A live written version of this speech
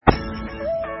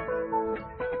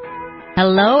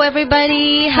Hello,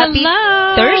 everybody. Happy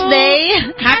Hello. Thursday.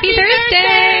 Happy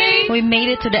Thursday. We made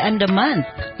it to the end of the month.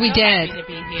 We did.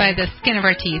 By the skin of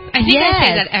our teeth. I think I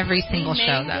say that every single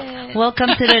show, though. Welcome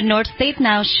to the North State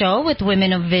Now show with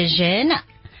Women of Vision.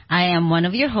 I am one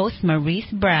of your hosts, Maurice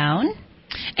Brown.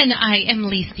 And I am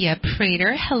Licia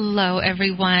Prater. Hello,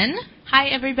 everyone. Hi,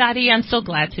 everybody. I'm so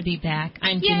glad to be back.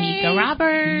 I'm Janika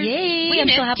Roberts. Yay. I'm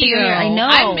so happy you. you're here. I know.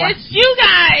 I missed you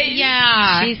guys.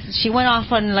 Yeah. She went off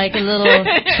on like a little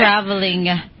traveling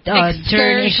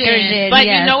excursion. But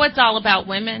you know it's all about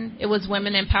women. It was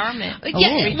women empowerment.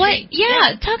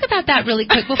 Yeah. Talk about that really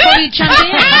quick before we jump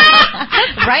in.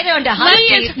 Right on the hot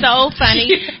seat. It's so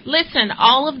funny. Listen,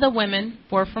 all of the women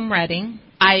were from Reading.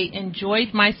 I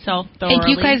enjoyed myself thoroughly. And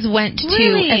you guys went to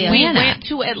Atlanta. We went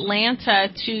to Atlanta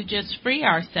to just free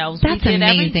ourselves. That's we did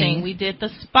amazing. everything. We did the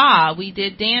spa. We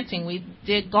did dancing. We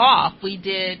did golf. We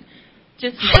did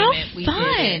just name it. We fun.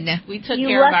 did it. We took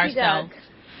care of ourselves.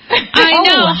 I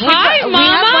know. Hi, Mama. We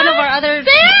have one of our other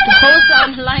hosts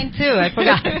online, too. I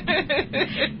forgot.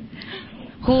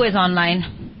 Who is online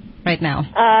right now?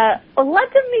 Let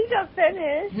Tamika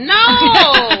finish.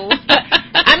 No!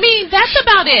 I mean, that's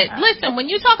about it. Listen, when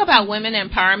you talk about women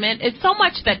empowerment, it's so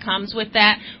much that comes with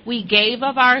that. We gave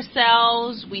of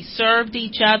ourselves. We served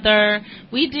each other.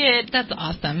 We did. That's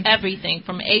awesome. Everything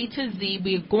from A to Z.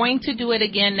 We're going to do it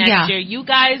again next year. You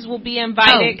guys will be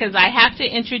invited because I have to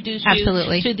introduce you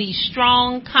to these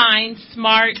strong, kind,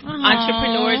 smart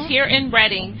entrepreneurs here in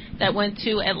Reading that went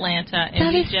to Atlanta. And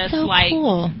that we is just so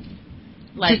cool.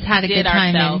 Just had a good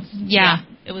time. Ourselves. Yeah.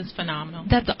 It was phenomenal.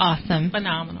 That's awesome.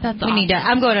 Phenomenal. That's awesome.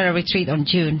 I'm going on a retreat on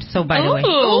June, so by the way.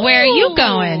 Where are you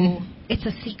going? It's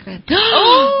a secret.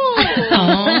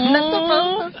 I'm not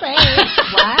supposed to say.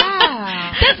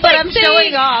 Wow. But I'm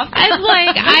showing off. I'm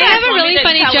like, I have a really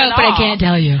funny joke, but I can't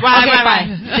tell you. Right.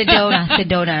 Sedona,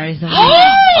 Arizona.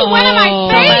 One of my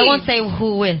favorites. So I won't say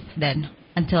who with then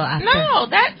until after. No,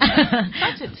 that's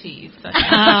such a tease. Oh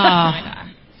my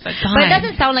God. But it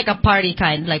doesn't sound like a party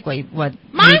kind, like what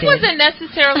mine wasn't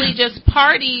necessarily just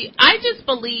party. I just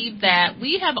believe that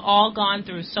we have all gone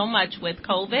through so much with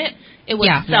COVID. It was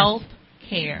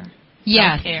self-care.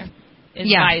 Yes. Self-care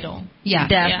is vital. Yeah,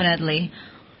 definitely. Yeah.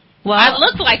 Well, I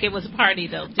looked like it was a party,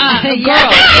 though. Girl, it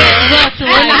looked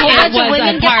like it was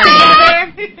a party.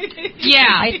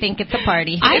 Yeah. I think it's a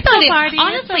party. I thought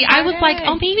honestly, I was like,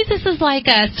 maybe this is like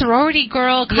a sorority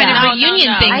girl kind of reunion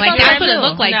thing. Like, that's what it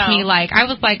looked like to me. Like, I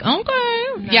was like,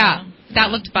 okay. Yeah. That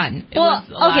looked fun. Well,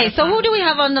 okay, so who do we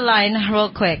have on the line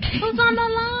real quick? Who's on the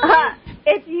line?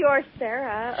 It's your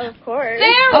Sarah, of course.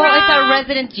 Sarah! Oh, it's our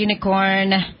resident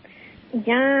unicorn.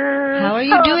 Yeah. How are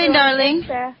you doing, darling?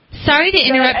 Sorry to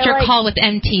interrupt your call with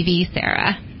MTV,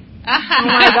 Sarah. Oh,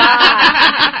 my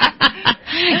God.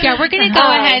 Yeah, we're going to go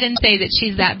ahead and say that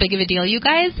she's that big of a deal, you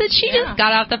guys, that she just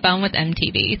got off the phone with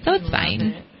MTV, so it's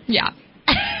fine. Yeah.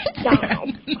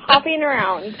 Hopping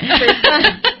around.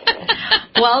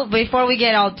 Well, before we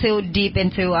get all too deep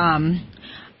into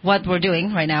what we're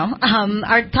doing right now,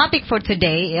 our topic for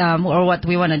today, or what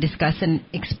we want to discuss and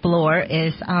explore,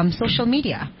 is social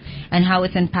media and how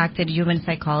it's impacted human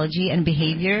psychology and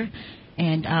behavior.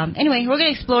 And anyway, we're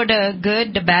going to explore the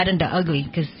good, the bad, and the ugly,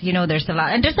 because, you know, there's a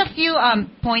lot. And there's a few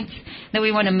points that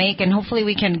we want to make, and hopefully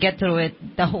we can get through it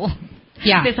this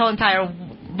whole entire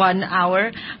 1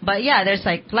 hour. But, yeah, there's,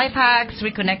 like, life hacks,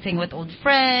 reconnecting with old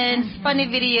friends, funny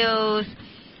videos,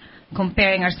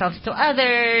 comparing ourselves to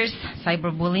others,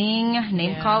 cyberbullying,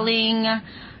 name-calling,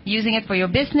 using it for your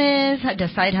business, the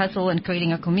side hustle, and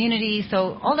creating a community.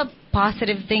 So all the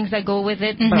positive things that go with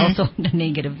it, but also the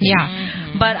negative things.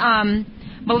 Yeah.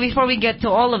 But before we get to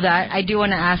all of that, I do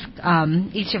want to ask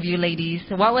each of you ladies,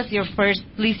 what was your first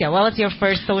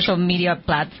social media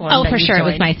platform? Oh, that for you sure.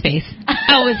 joined? It was MySpace.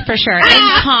 Oh, it was for sure.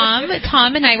 And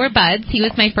Tom and I were buds. He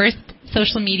was my first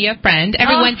social media friend.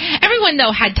 Everyone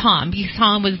though had Tom, because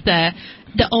Tom was the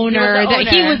owner.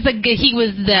 He was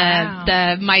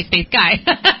the MySpace guy.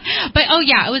 But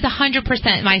it was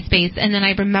 100% MySpace. And then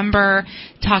I remember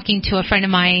talking to a friend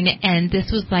of mine, and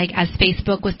this was like as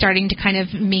Facebook was starting to kind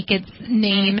of make its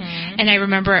name. And I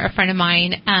remember a friend of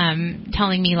mine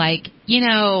telling me, like, you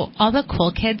know, all the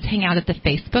cool kids hang out at the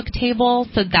Facebook table,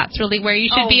 so that's really where you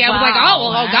should be. I was like,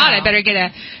 oh God, I better get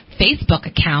a Facebook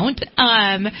account.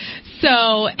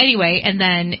 So anyway, and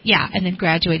then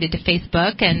graduated to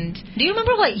Facebook. And do you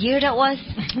remember what year that was?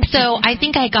 So I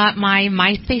think I got my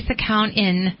MySpace account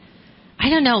in, I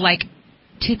don't know, like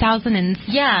 2007.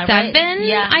 Yeah.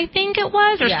 I think it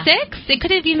was, or 6. It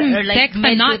could have even been 6.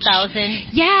 Mid 2000.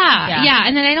 Yeah.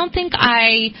 And then I don't think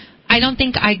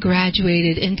I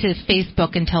graduated into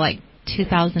Facebook until like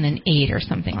 2008 or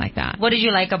something like that. What did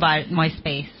you like about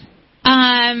MySpace?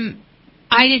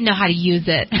 I didn't know how to use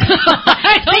it.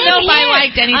 I don't know if I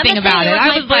liked anything about it.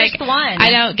 I was like, I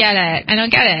don't get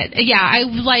it. Yeah,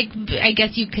 I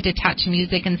guess you could attach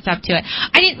music and stuff to it.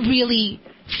 I didn't really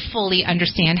fully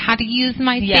understand how to use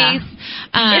MySpace. Yeah.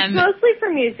 It's mostly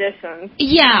for musicians.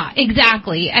 Yeah,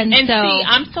 exactly. And so, see,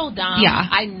 I'm so dumb. Yeah.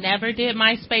 I never did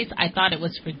MySpace. I thought it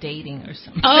was for dating or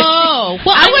something. Oh,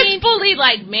 well, I was fully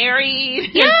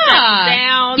married.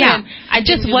 Down. Yeah. And I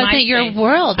just wasn't your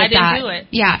world. I didn't do it.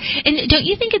 Yeah. And don't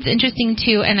you think it's interesting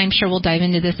too? And I'm sure we'll dive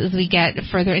into this as we get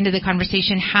further into the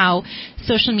conversation. How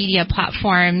social media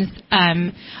platforms.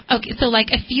 Okay, so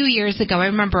a few years ago, I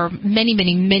remember many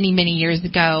years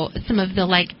ago. Some of the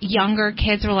younger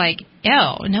kids were like,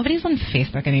 ew, nobody's on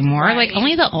Facebook anymore. Right.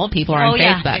 Only the old people are on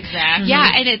Facebook. Exactly. Yeah,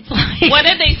 and it's what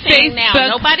are they saying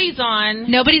Facebook, now?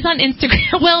 Nobody's on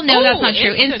Instagram. Well, no, that's not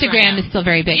true. Instagram is still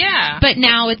very big. Yeah. But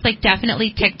now it's definitely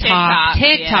TikTok.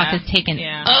 TikTok has taken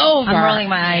over. I'm rolling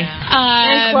my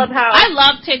eyes. And Clubhouse. I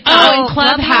love TikTok. And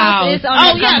Clubhouse.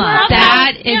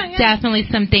 That is Yeah. definitely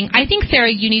something. I think, Sarah,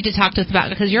 you need to talk to us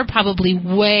about it because you're probably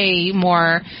way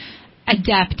more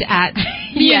adept at,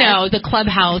 the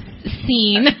Clubhouse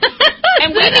scene.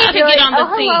 And we need to get on the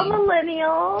scene. Hello,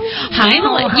 millennials. Hi,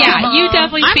 yeah, you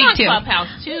definitely speak I'm to. on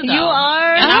Clubhouse, too, though. You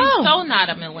are? And I'm so not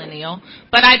a millennial,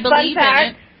 but I believe in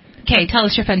it. Okay, tell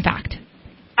us your fun fact.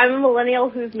 I'm a millennial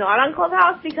who's not on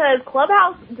Clubhouse because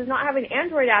Clubhouse does not have an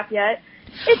Android app yet.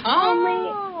 It's only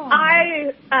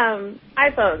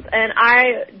iPhones, and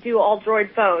I do all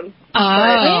Droid phones.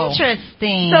 Oh,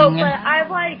 interesting. So, but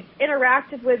I've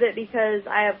interacted with it because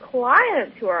I have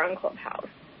clients who are on Clubhouse.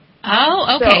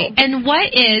 Oh, okay. So, and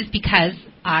what is, because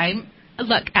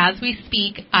look, as we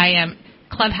speak, I am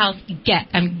Clubhouse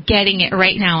I'm getting it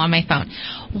right now on my phone.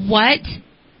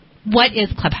 What is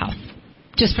Clubhouse?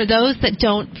 Just for those that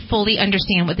don't fully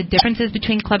understand what the difference is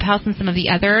between Clubhouse and some of the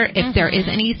other, if there is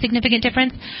any significant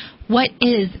difference, what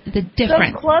is the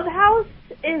difference? So Clubhouse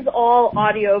is all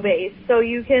audio based. So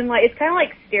you can it's kind of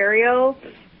like stereo,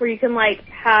 where you can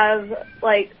have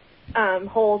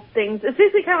whole things. It's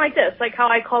basically kind of like this, like how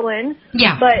I call in.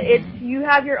 Yeah. But you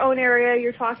have your own area.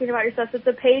 You're talking about your stuff. It's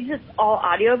a page that's all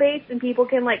audio based, and people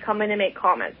can come in and make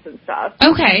comments and stuff.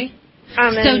 Okay.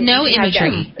 So no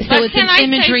imagery. So it's an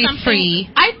imagery free.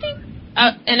 I think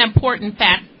an important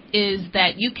fact is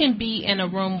that you can be in a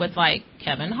room with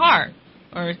Kevin Hart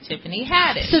or Tiffany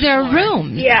Haddish. So there are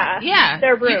rooms. Yeah.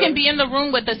 There are rooms. You can be in the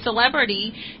room with a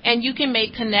celebrity and you can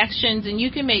make connections, and you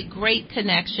can make great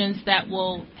connections that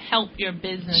will help your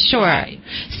business. Sure. Thrive.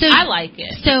 So I like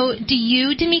it. So do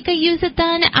you, D'Amica, use it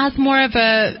then as more of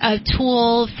a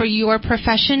tool for your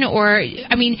profession, or I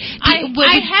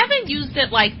haven't used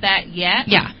it like that yet.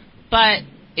 Yeah. But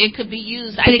it could be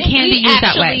used. But it can be used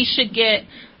that way. We should get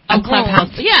a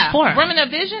Clubhouse. Yeah. For. Room in a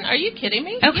Vision? Are you kidding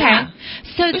me? Okay. Yeah.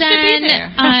 So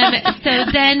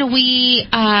then we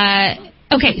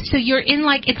okay, so you're in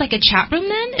it's like a chat room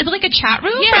then? Is it like a chat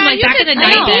room from back in the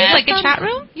 90s? Like a chat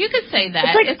room? You could say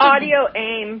that. It's audio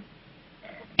AIM.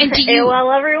 And do you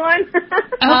AOL everyone?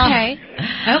 Okay.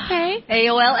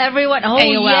 AOL everyone. Oh,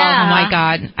 AOL. yeah. Oh my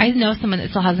God. I know someone that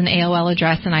still has an AOL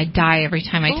address, and I die every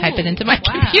time I type it into my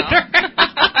computer.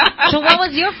 So what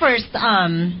was your first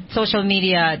social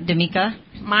media, D'Amica?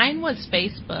 Mine was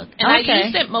Facebook, and I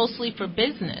used it mostly for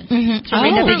business. In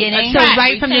the beginning? So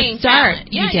right from the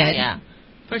start, you did. Yeah,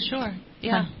 for sure.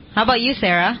 Yeah. How about you,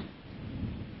 Sarah?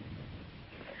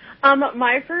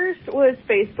 My first was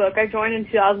Facebook. I joined in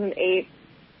 2008.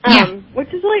 Which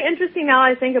is really interesting now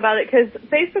I think about it, because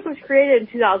Facebook was created in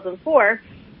 2004,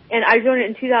 and I joined it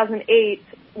in 2008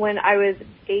 when I was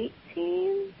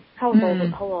 18. How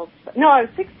old? No, I was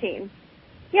 16.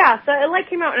 Yeah, so it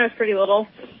came out when I was pretty little.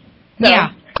 So.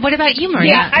 Yeah. What about you, Maria?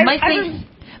 Yeah,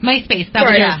 MySpace. That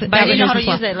was yours. But I didn't know how to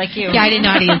use it like you. Yeah, I didn't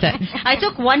know how to use it. I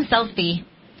took one selfie.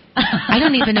 I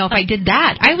don't even know if I did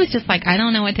that. I was just I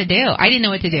don't know what to do. I didn't know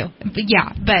what to do.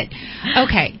 But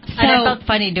okay. So, and I felt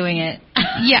funny doing it.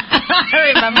 Yeah.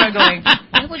 I remember going,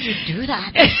 why would you do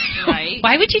that? Right.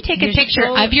 Why would you take a picture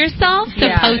of yourself to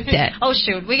post it? Oh,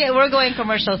 shoot. We're going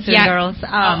commercial soon, girls.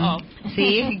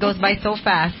 See, it goes by so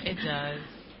fast. It does.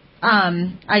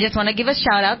 I just want to give a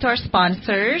shout out to our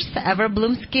sponsors,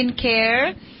 Everbloom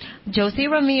Skincare, Josie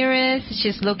Ramirez.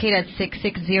 She's located at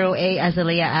 660A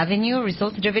Azalea Avenue.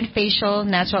 Results-driven facial,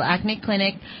 natural acne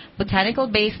clinic,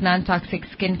 botanical-based, non-toxic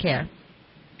skincare.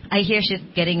 I hear she's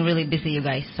getting really busy, you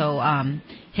guys. So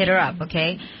hit her up,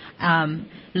 okay?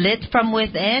 Lit from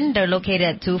Within. They're located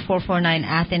at 2449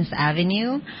 Athens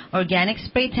Avenue. Organic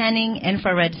spray tanning,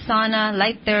 infrared sauna,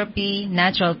 light therapy,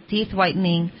 natural teeth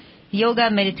whitening, yoga,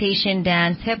 meditation,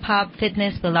 dance, hip-hop,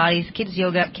 fitness, Pilates, kids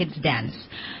yoga, kids dance.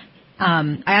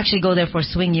 I actually go there for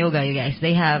swing yoga, you guys.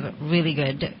 They have really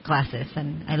good classes,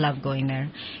 and I love going there.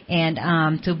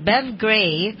 And to Bev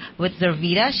Gray with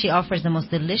Zervita, she offers the most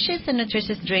delicious and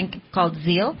nutritious drink called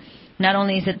Zeal. Not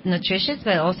only is it nutritious,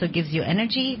 but it also gives you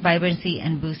energy, vibrancy,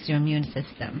 and boosts your immune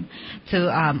system. To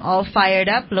All Fired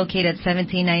Up, located at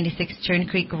 1796 Churn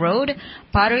Creek Road,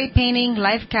 pottery painting,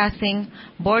 life casting,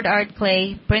 board art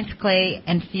clay, print clay,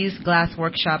 and fused glass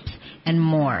workshops, and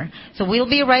more. So we'll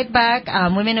be right back.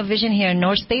 Women of Vision here in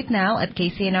North State now at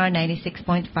KCNR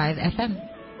 96.5 FM.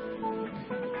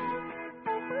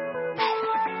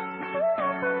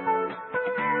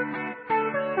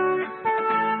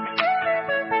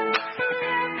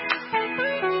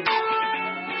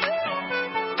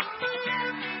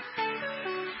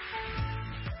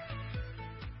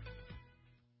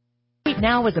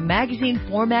 Now is a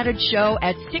magazine-formatted show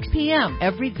at 6 p.m.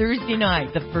 every Thursday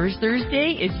night. The first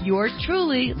Thursday is yours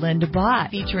truly, Linda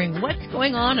Bott, featuring what's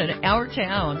going on in our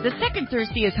town. The second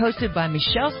Thursday is hosted by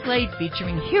Michelle Slade,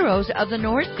 featuring heroes of the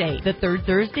North State. The third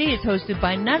Thursday is hosted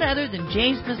by none other than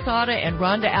James Masada and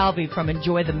Rhonda Albee from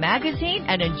Enjoy the Magazine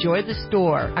and Enjoy the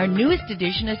Store. Our newest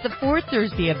edition is the fourth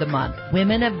Thursday of the month,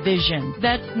 Women of Vision.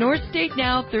 That's North State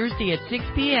Now, Thursday at 6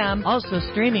 p.m., also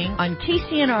streaming on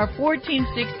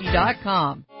KCNR1460.com.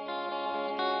 At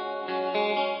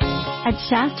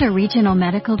Shasta Regional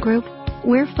Medical Group,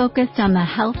 we're focused on the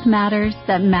health matters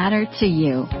that matter to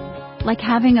you, like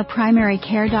having a primary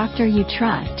care doctor you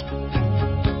trust.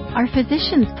 Our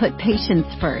physicians put patients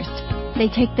first. They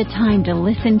take the time to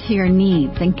listen to your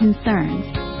needs and concerns,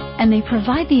 and they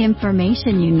provide the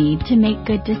information you need to make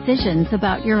good decisions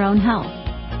about your own health.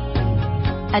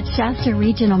 At Shasta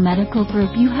Regional Medical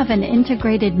Group, you have an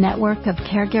integrated network of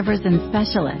caregivers and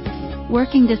specialists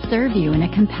working to serve you in a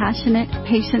compassionate,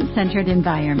 patient-centered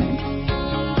environment.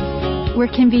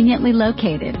 We're conveniently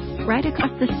located right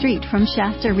across the street from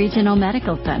Shasta Regional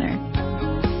Medical Center.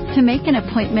 To make an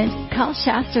appointment, call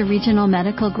Shasta Regional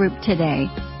Medical Group today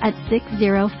at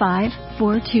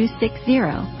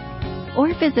 605-4260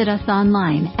 or visit us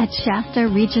online at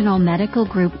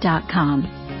shastaregionalmedicalgroup.com.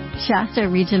 Shasta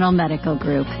Regional Medical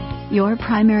Group. Your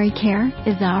primary care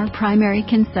is our primary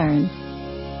concern.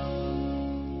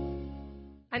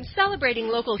 I'm celebrating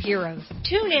local heroes.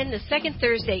 Tune in the second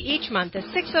Thursday each month at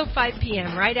 6:05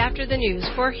 p.m. right after the news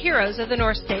for Heroes of the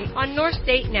North State on North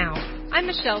State Now. I'm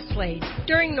Michelle Slade.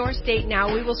 During North State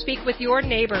Now, we will speak with your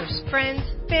neighbors, friends,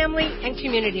 family, and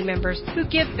community members who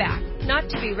give back, not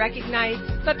to be recognized,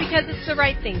 but because it's the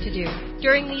right thing to do.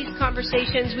 During these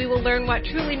conversations, we will learn what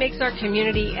truly makes our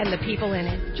community and the people in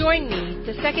it. Join me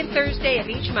the second Thursday of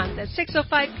each month at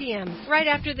 6:05 p.m. right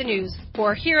after the news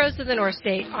for Heroes of the North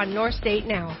State on North State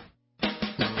Now.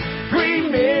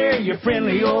 Premier, your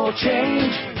friendly oil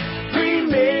change.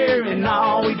 Premier in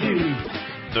all we do.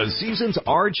 The seasons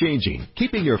are changing.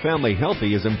 Keeping your family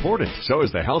healthy is important. So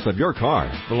is the health of your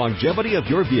car. The longevity of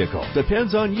your vehicle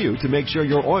depends on you to make sure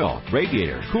your oil,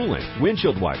 radiator, coolant,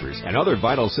 windshield wipers, and other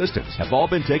vital systems have all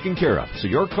been taken care of so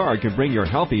your car can bring your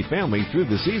healthy family through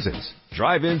the seasons.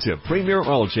 Drive into Premier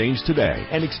Oil Change today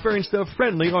and experience the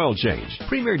friendly oil change.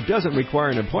 Premier doesn't require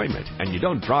an appointment, and you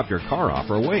don't drop your car off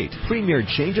or wait. Premier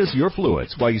changes your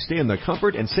fluids while you stay in the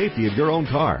comfort and safety of your own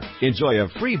car. Enjoy a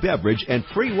free beverage and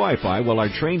free Wi-Fi while our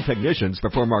trained technicians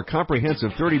perform our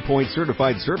comprehensive 30-point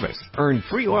certified service. Earn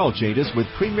free oil changes with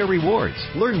Premier Rewards.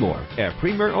 Learn more at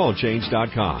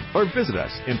PremierOilChange.com or visit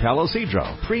us in Palo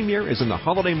Cedro. Premier is in the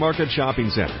Holiday Market Shopping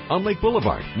Center on Lake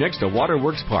Boulevard next to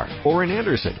Waterworks Park, or in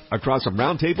Anderson across from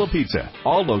Round Table Pizza.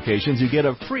 All locations you get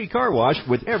a free car wash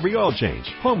with every oil change.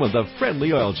 Home of the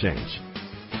friendly oil change.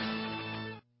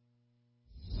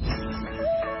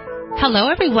 Hello,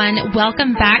 everyone.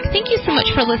 Welcome back. Thank you so much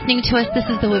for listening to us. This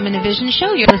is the Women of Vision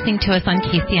Show. You're listening to us on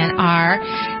KCNR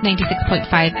 96.5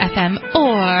 FM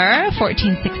or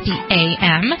 1460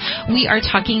 AM. We are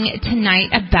talking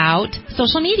tonight about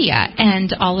social media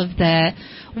and all of the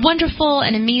wonderful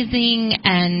and amazing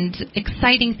and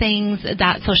exciting things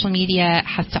that social media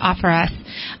has to offer us.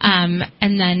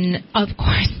 And then, of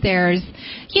course, there's,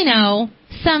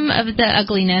 some of the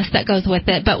ugliness that goes with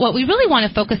it. But what we really want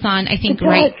to focus on, I think, the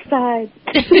dark side.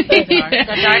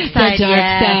 The dark side. The dark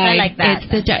yes, side. I like that.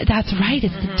 That's right.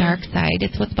 It's the dark side.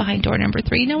 It's what's behind door number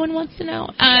 3. No one wants to know.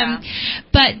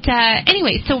 But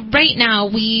anyway, so right now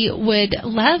we would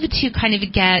love to kind of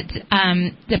get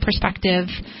the perspective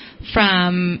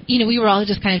from, we were all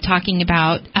just kind of talking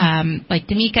about, like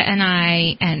D'Amica and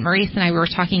I and Maurice and I, we were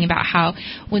talking about how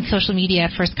when social media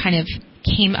first kind of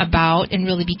came about and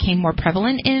really became more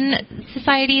prevalent in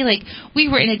society, like we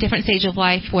were in a different stage of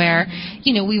life where,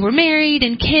 we were married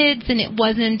and kids and it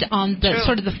wasn't on the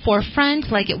sort of the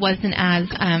forefront, like it wasn't as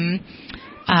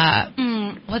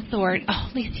what's the word? Oh,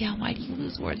 Licia, why do you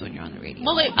lose words when you're on the radio?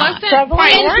 Well, it wasn't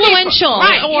influential,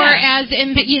 right, or as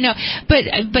in, but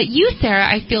you, Sarah,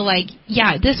 I feel like,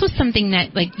 this was something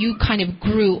that like you kind of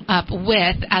grew up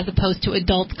with, as opposed to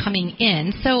adults coming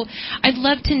in. So I'd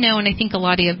love to know, and I think a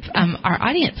lot of our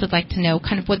audience would like to know,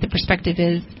 kind of what the perspective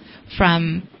is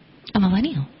from a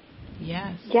millennial.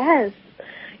 Yes.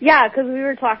 Yeah, because we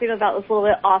were talking about this a little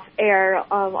bit off air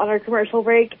on our commercial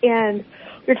break, and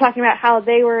we were talking about how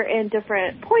they were in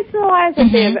different points in their lives,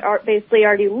 like they have basically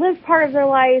already lived part of their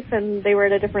life, and they were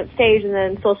at a different stage, and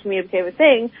then social media became a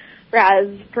thing. Whereas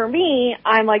for me,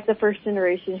 I'm like the first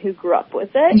generation who grew up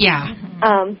with it. Yeah.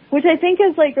 Which I think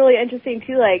is like really interesting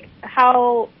too. Like,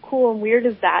 how cool and weird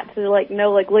is that to like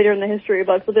know, like later in the history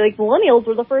books, they'll be like, millennials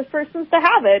were the first persons to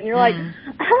have it, and you're like,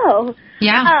 oh,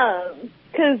 yeah.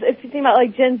 Because if you think about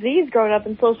like Gen Z's growing up,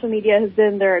 and social media has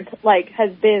been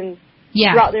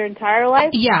throughout their entire life.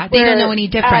 Yeah, they don't know any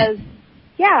different.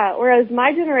 Whereas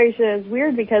my generation is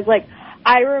weird because like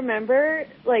I remember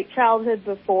like childhood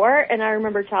before, and I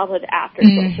remember childhood after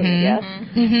social media.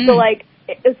 So like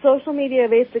social media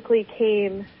basically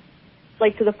came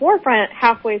like to the forefront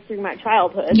halfway through my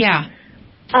childhood. Yeah.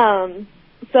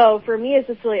 So for me, it's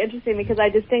just really interesting because I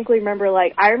distinctly remember,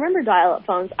 like, I remember dial-up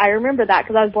phones. I remember that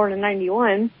because I was born in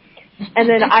 91. And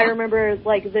then I remember,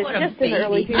 like, just in the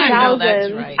early 2000s. I know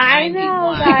that's right. I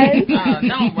know, guys.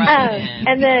 Don't rub it in.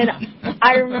 And then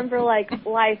I remember, like,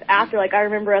 life after. Like, I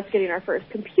remember us getting our first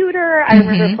computer. I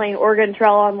remember playing Oregon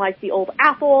Trail on, like, the old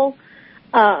Apple.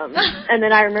 And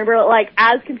then I remember, like,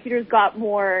 as computers got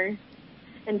more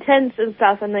intense and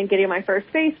stuff, and then getting my first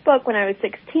Facebook when I was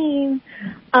 16.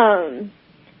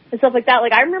 And stuff like that.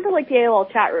 Like, I remember, like, the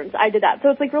AOL chat rooms. I did that. So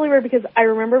it's, like, really weird because I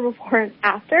remember before and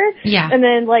after. Yeah. And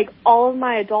then, like, all of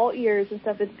my adult years and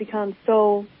stuff, it's become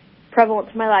so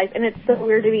prevalent to my life. And it's so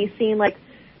weird to be seeing, like,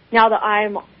 now that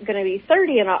I'm going to be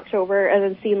 30 in October, and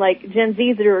then seeing, like, Gen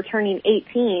Zs that are turning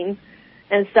 18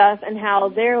 and stuff, and how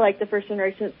they're, like, the first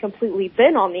generation that's completely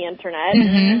been on the Internet.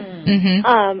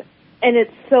 And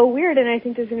it's so weird, and I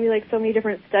think there's going to be, like, so many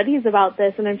different studies about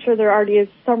this, and I'm sure there already is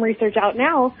some research out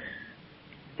now.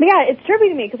 But yeah, it's trippy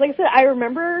to me, because like I said, I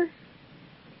remember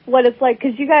what it's like,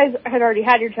 because you guys had already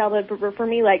had your childhood, but for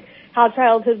me, like, how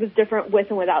childhood was different with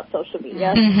and without social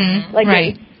media. Like,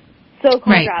 it's so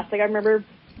contrast. Like, I remember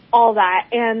all that,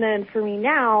 and then for me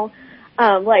now,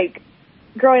 like,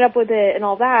 growing up with it and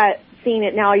all that, seeing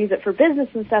it now, I use it for business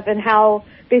and stuff, and how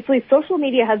basically social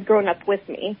media has grown up with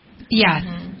me.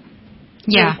 Yeah.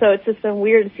 Yeah. And so it's just been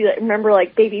weird to see, like, remember,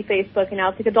 like, baby Facebook, and now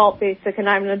it's like adult Facebook, and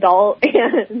I'm an adult,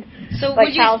 and so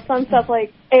like how some stuff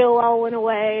like AOL went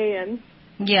away, and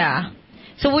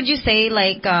so would you say,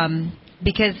 like,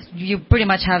 because you pretty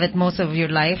much have it most of your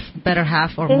life, better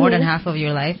half or more than half of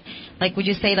your life, like, would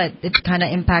you say that it's kind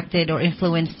of impacted or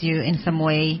influenced you in some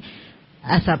way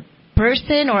as a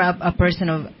person, or a person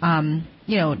of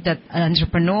that an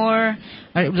entrepreneur,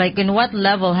 or like in what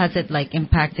level has it like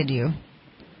impacted you?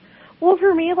 Well,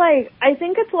 for me, like, I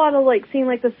think it's a lot of, like, seeing,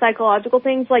 like, the psychological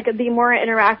things. Like, the more I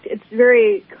interact, it's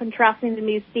very contrasting to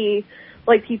me to see,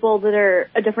 like, people that are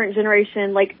a different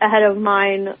generation, like, ahead of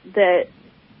mine that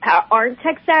aren't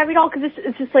tech-savvy at all. Because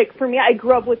it's just, like, for me, I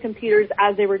grew up with computers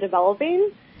as they were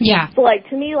developing. Yeah. So, like,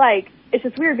 to me, like, it's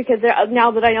just weird because now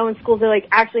that I know in schools they, like,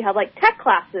 actually have, like, tech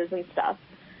classes and stuff.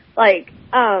 Like,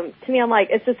 to me, I'm like,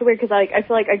 it's just weird because, like, I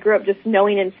feel like I grew up just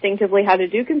knowing instinctively how to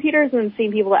do computers, and then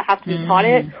seeing people that have to be taught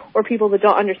it, or people that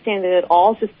don't understand it at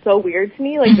all. It's just so weird to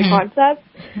me, like, the concept.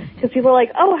 Because people are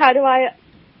like, oh, how do I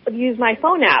use my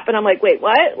phone app? And I'm like, wait,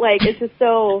 what? Like, it's just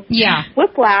so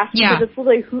whiplash, because it's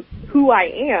literally who I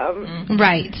am.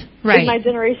 Right. And my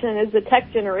generation is the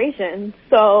tech generation.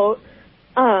 So,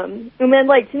 and then,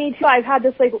 like, to me, too, I've had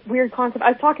this, like, weird concept.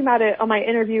 I was talking about it on my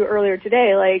interview earlier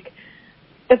today, like,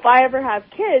 if I ever have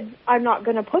kids, I'm not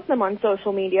going to put them on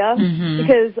social media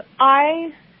because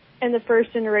I am the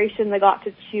first generation that got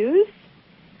to choose.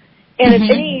 And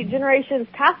if any generations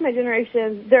past my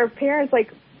generation, their parents,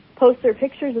 like, post their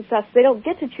pictures and stuff, so they don't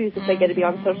get to choose if they get to be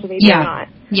on social media or not.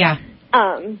 Yeah.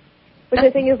 Which I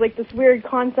think is, like, this weird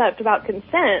concept about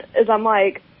consent is I'm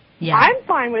like, I'm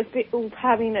fine with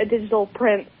having a digital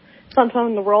print sometime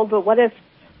in the world, but what if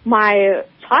my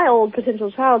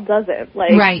potential child doesn't?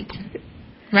 Like, Right.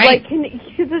 Like,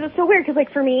 because it's so weird, because,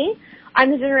 like, for me,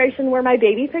 I'm the generation where my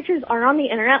baby pictures aren't on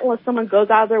the internet unless someone goes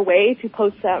out of their way to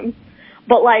post them.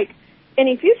 But, like,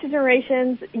 any future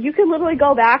generations, you can literally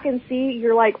go back and see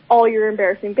all your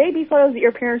embarrassing baby photos that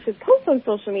your parents should post on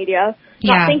social media,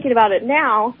 not thinking about it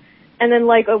now, And then,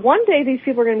 like, one day these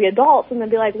people are going to be adults and they'll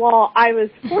be like, well, I was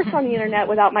forced on the internet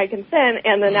without my consent,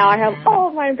 and then now I have all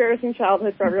of my embarrassing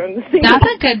childhood for everyone to see. That's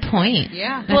a good point.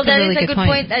 Yeah. Well, that is a good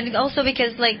point. And also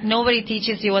because, like, nobody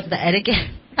teaches you what's the etiquette.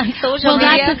 Social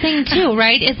media. That's the thing too,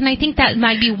 right? And I think that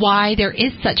might be why there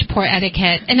is such poor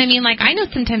etiquette. And I mean, like, I know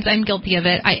sometimes I'm guilty of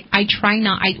it. I try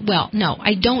not. I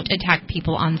don't attack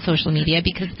people on social media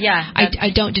because I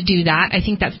don't do that. I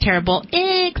think that's terrible.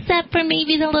 Except for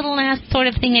maybe the little last sort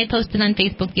of thing I posted on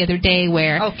Facebook the other day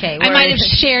where I might have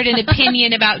shared an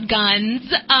opinion about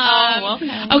guns.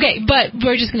 Okay, but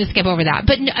we're just going to skip over that.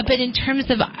 But in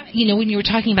terms of, you know, when you were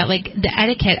talking about like the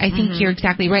etiquette, I think you're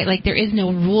exactly right. Like, there is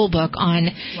no rule book on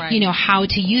you know, how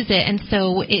to use it, and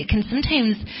so it can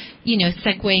sometimes, you know,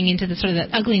 segueing into the sort of the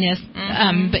ugliness.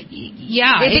 But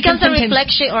it becomes a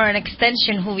reflection or an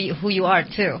extension who you are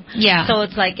too. Yeah. So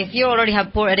it's like if you already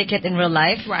have poor etiquette in real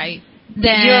life, right,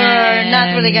 then you're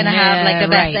not really gonna have like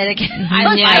the best etiquette. I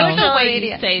know the way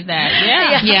you say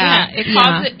that.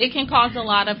 It can cause a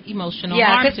lot of emotional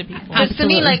harm to people. Because to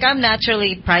me, like, I'm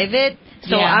naturally private.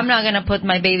 So I'm not gonna put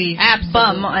my baby's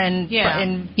bum and you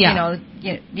know,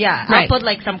 I'll put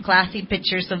like some classy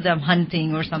pictures of them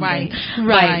hunting or something.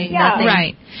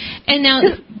 Right. And now,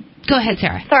 go ahead,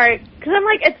 Sarah. Sorry, because I'm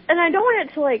like, and I don't want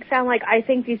it to like sound like I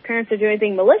think these parents are doing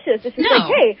anything malicious. It's just like,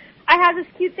 hey, I have this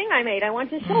cute thing I made. I want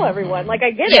to show everyone. Like,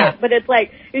 I get it, but it's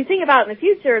like, if you think about it in the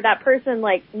future, that person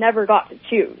like never got to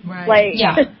choose. Right. Like,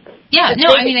 I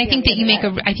mean, I think you make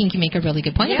a really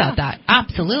good point about that.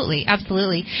 Absolutely.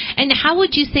 And how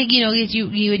would you say, you know, as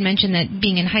you had mentioned that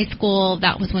being in high school,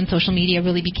 that was when social media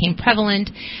really became prevalent.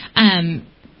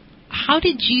 How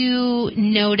did you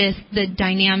notice the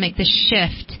dynamic, the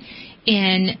shift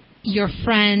in your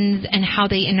friends and how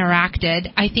they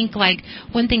interacted? I think, like,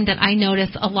 one thing that I notice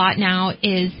a lot now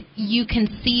is you can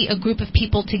see a group of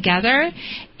people together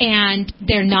and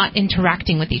they're not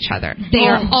interacting with each other. They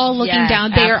are all looking down.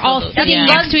 They are all sitting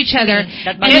next to each other.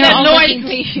 And they're all looking.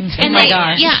 And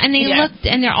they looked,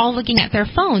 and they're all looking at their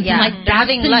phones. And like, that's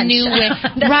having the lunch. new way.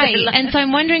 Right. And so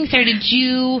I'm wondering, Sarah, did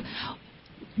you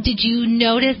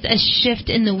notice a shift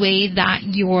in the way that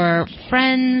your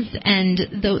friends and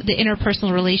the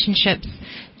interpersonal relationships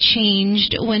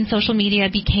changed when social media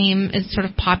became as sort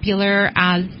of popular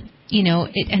as, you know,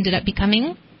 it ended up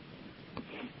becoming?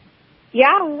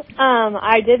 Yeah,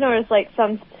 I did notice, like,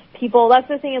 some people, that's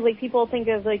the thing is, like, people think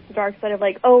of, like, the dark side of,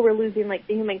 like, oh, we're losing, like,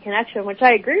 the human connection, which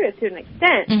I agree with to an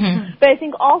extent. But I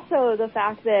think also the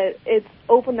fact that it's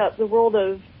opened up the world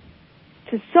to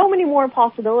so many more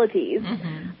possibilities.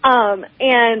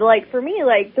 And, like, for me,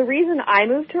 like, the reason I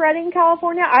moved to Redding,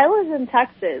 California, I live in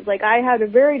Texas. Like, I had a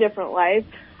very different life.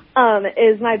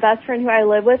 Is my best friend who I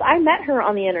live with. I met her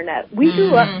on the internet. We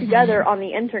grew up together on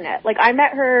the internet. Like, I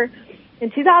met her in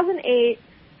 2008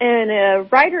 in a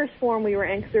writer's forum we were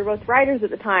in, because we were both writers at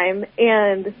the time,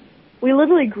 and we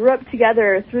literally grew up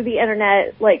together through the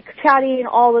internet, like, chatting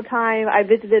all the time. I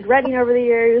visited Redding over the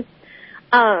years.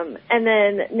 And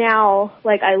then now,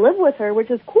 like, I live with her,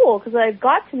 which is cool because I've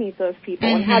got to meet those people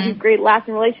and have these great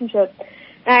lasting relationships.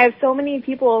 And I have so many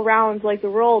people around, like, the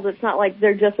world. It's not like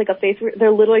they're just like a face.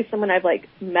 They're literally someone I've, like,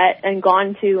 met and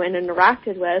gone to and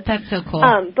interacted with. That's so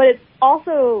cool. But it's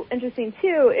also interesting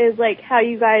too is like how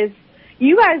you guys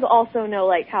also know,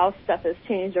 like, how stuff has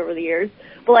changed over the years.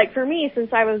 But, like, for me,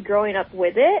 since I was growing up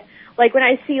with it, like, when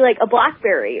I see, like, a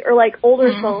BlackBerry or, like,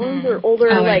 older phones or older,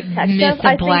 like, tech stuff,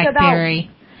 I think about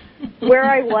where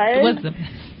I was,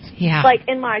 like,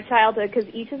 in my childhood, because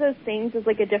each of those things is,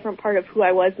 like, a different part of who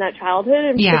I was in that childhood.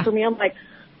 And so for me, I'm like,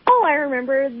 oh, I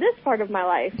remember this part of my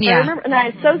life. I remember, and I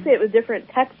associate it with different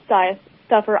tech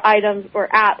stuff or items or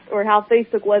apps or how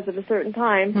Facebook was at a certain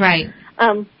time. Right.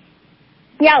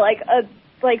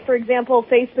 Like, for example,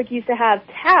 Facebook used to have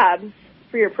tabs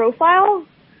for your profile.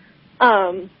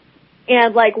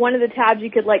 And, like, one of the tabs you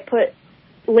could, like, put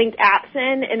linked apps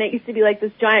in, and it used to be, like,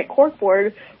 this giant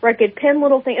corkboard where I could pin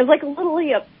little things. It was, like,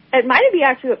 literally it might be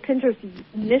actually what Pinterest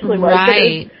initially was.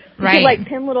 Right. You could, like,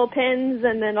 pin little pins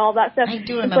and then all that stuff. I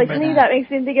do remember it's like, to me, that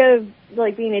makes me think of,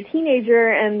 like, being a teenager,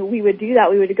 and we would do that.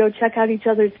 We would go check out each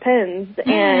other's pins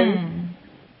and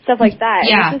stuff like that.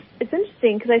 Yeah. And it's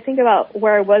interesting because I think about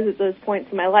where I was at those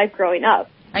points in my life growing up.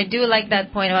 I do like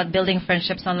that point about building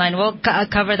friendships online. We'll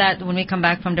cover that when we come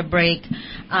back from the break.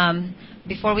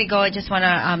 Before we go, I just want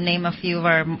to name a few of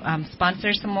our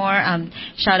sponsors some more.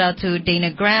 Shout out to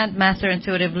Dana Grant, Master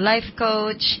Intuitive Life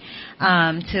Coach,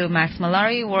 to Max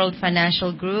Malari, World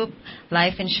Financial Group,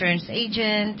 Life Insurance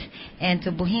Agent, and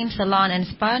to Boheme Salon and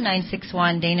Spa,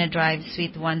 961 Dana Drive,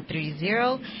 Suite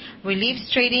 130, Reliefs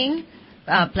Trading,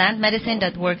 plant medicine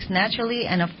that works naturally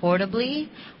and affordably,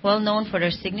 well known for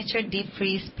their signature deep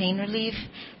freeze pain relief,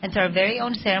 and to our very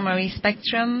own Sarah Marie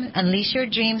Spectrum. Unleash your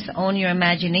dreams, own your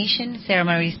imagination,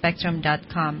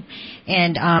 SarahMarieSpectrum.com.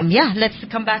 And let's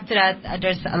come back to that.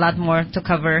 There's a lot more to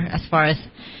cover as far as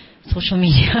social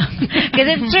media. Because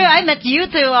it's true, I met you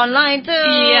two online too.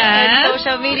 Yeah. And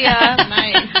social media.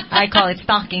 Nice. I call it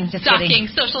stalking. Just kidding.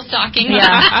 Social stalking.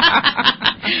 Yeah.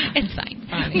 It's fine.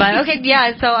 Funny. But okay,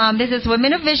 yeah, so this is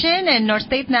Women of Vision in North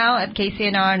State Now at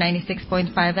KCNR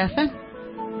 96.5 FM.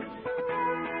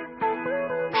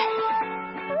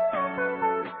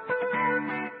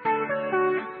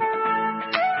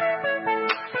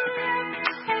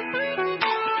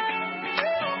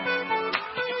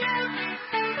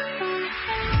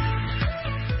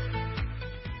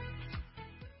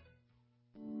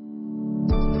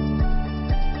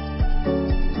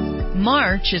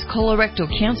 March is Colorectal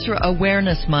Cancer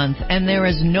Awareness Month, and there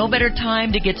is no better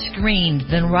time to get screened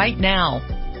than right now.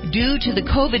 Due to the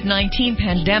COVID-19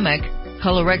 pandemic,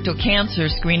 colorectal cancer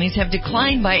screenings have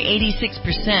declined by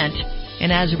 86%,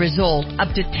 and as a result,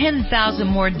 up to 10,000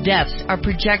 more deaths are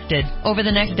projected over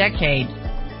the next decade.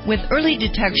 With early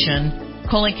detection,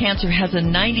 colon cancer has a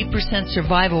 90%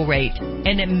 survival rate,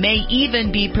 and it may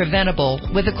even be preventable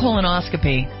with a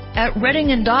colonoscopy. At Redding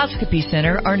Endoscopy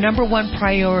Center, our number one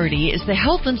priority is the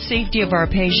health and safety of our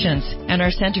patients, and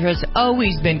our center has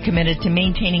always been committed to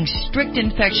maintaining strict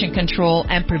infection control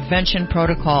and prevention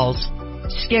protocols.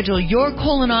 Schedule your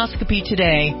colonoscopy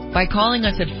today by calling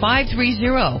us at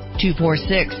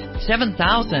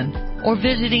 530-246-7000 or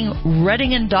visiting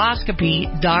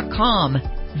reddingendoscopy.com.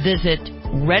 Visit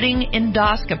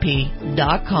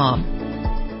reddingendoscopy.com.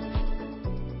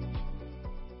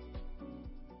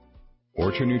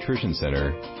 Orchard Nutrition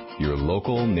Center, your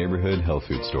local neighborhood health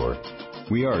food store.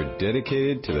 We are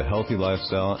dedicated to the healthy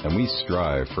lifestyle, and we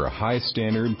strive for a high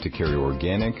standard to carry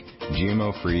organic,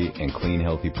 GMO-free, and clean,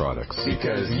 healthy products.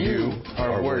 Because you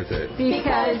are worth it.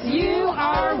 Because you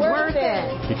are worth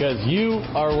it. Because you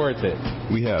are worth it.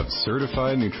 We have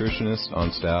certified nutritionists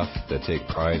on staff that take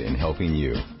pride in helping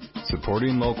you.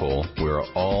 Supporting local, we're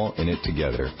all in it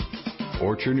together.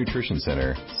 Orchard Nutrition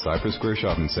Center, Cypress Square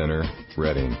Shopping Center,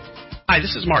 Redding. Hi,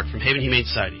 this is Mark from Haven Humane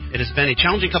Society. It has been a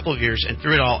challenging couple of years, and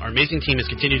through it all, our amazing team has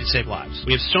continued to save lives.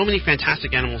 We have so many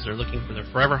fantastic animals that are looking for their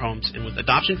forever homes, and with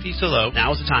adoption fees so low,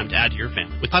 now is the time to add to your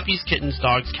family. With puppies, kittens,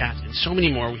 dogs, cats, and so many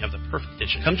more, we have the perfect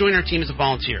addition. Come join our team as a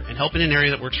volunteer and help in an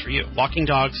area that works for you. Walking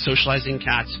dogs, socializing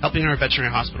cats, helping in our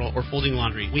veterinary hospital, or folding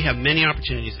laundry. We have many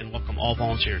opportunities and welcome all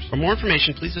volunteers. For more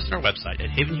information, please visit our website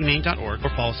at havenhumane.org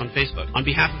or follow us on Facebook. On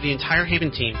behalf of the entire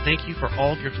Haven team, thank you for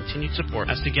all of your continued support,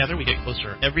 as together we get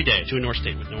closer every day to a North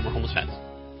State with no more homeless pets.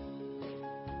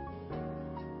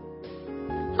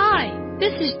 Hi,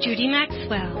 this is Judy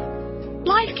Maxwell.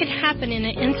 Life can happen in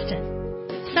an instant.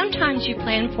 Sometimes you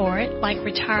plan for it, like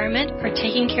retirement or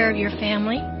taking care of your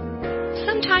family.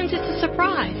 Sometimes it's a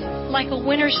surprise, like a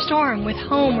winter storm with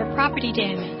home or property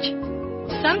damage.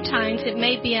 Sometimes it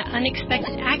may be an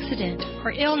unexpected accident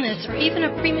or illness or even a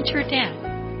premature death.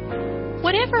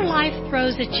 Whatever life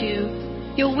throws at you,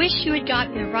 you'll wish you had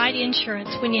gotten the right insurance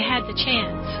when you had the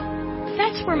chance.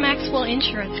 That's where Maxwell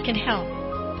Insurance can help.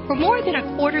 For more than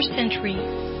a quarter century,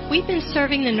 we've been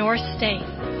serving the North State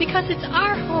because it's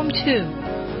our home too.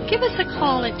 Give us a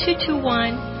call at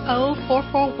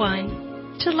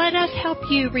 221-0441 to let us help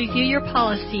you review your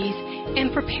policies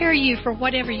and prepare you for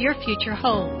whatever your future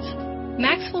holds.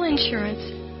 Maxwell Insurance,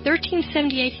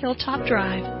 1378 Hilltop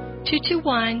Drive,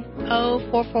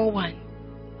 221-0441.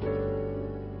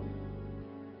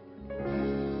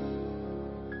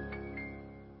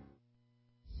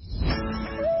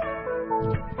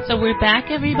 So we're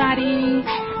back, everybody.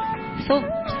 So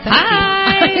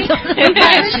hi.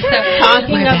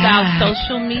 Talking about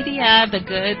social media, the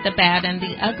good, the bad, and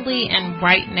the ugly. And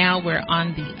right now we're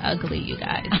on the ugly, you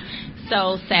guys.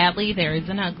 So sadly, there is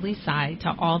an ugly side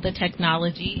to all the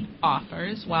technology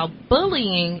offers. While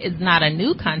bullying is not a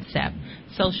new concept,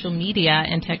 social media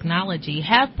and technology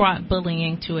have brought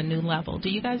bullying to a new level. Do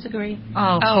you guys agree?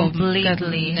 Oh, completely.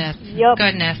 Goodness. Yep.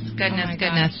 Goodness.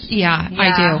 Gosh. Yeah,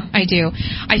 I do.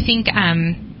 I think,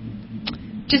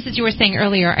 just as you were saying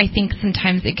earlier, I think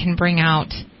sometimes it can bring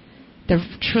out the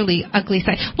truly ugly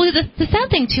side. Well, the sad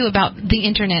thing, too, about the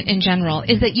Internet in general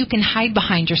is that you can hide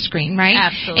behind your screen, right?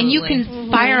 Absolutely. And you can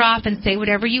fire off and say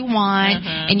whatever you want,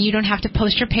 and you don't have to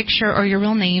post your picture or your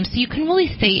real name, so you can really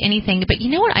say anything. But you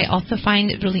know what I also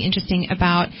find really interesting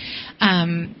about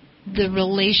the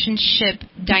relationship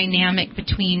dynamic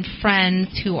between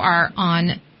friends who are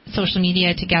on social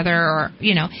media together, or,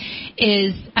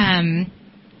 is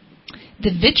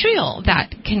vitriol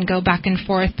that can go back and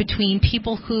forth between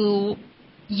people who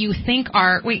you think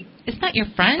are, wait, is that your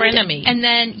friend? Frenemy. And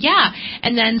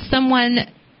then someone,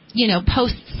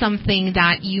 posts something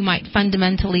that you might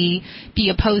fundamentally be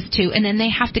opposed to, and then they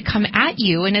have to come at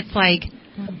you, and it's like,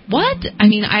 what? I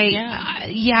mean,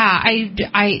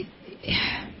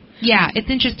 it's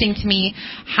interesting to me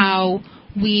how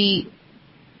we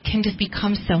can just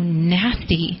become so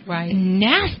nasty. Right.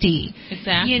 Nasty.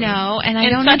 Exactly. And I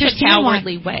don't understand why.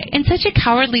 In such a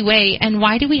cowardly way. And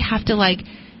why do we have to, I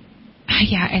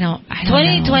don't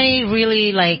 2020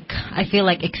 really, I feel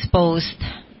like exposed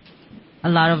a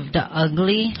lot of the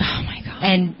ugly. Oh, my God.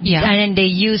 And then they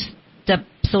use the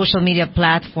social media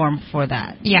platform for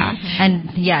that. Yeah. And,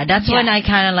 that's when I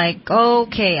kind of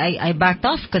I backed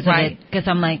off because of it. Because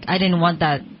I'm like, I didn't want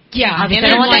that. Yeah, I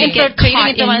don't want to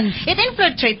it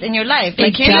infiltrates in your life.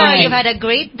 Like you've had a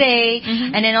great day,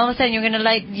 and then all of a sudden you're gonna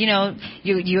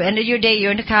you ended your day,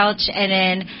 you're on the couch, and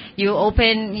then you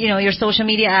open your social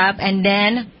media app, and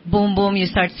then boom, you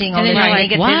start seeing all this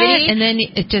negativity, what? And then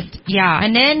it just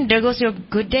and then there goes your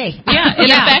good day. Yeah, it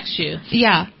affects you.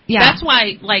 Yeah. That's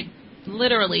why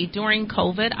literally during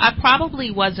COVID, I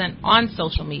probably wasn't on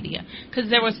social media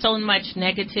because there was so much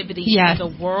negativity in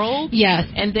the world. Yes.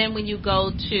 And then when you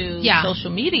go to social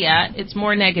media, it's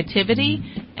more negativity,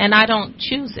 and I don't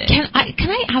choose it. Can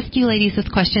I ask you ladies this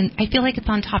question? I feel like it's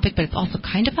on topic, but it's also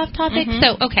kind of off topic.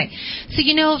 So,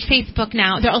 Facebook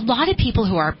now, there are a lot of people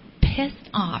who are pissed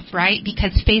off, right?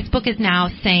 Because Facebook is now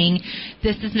saying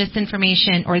this is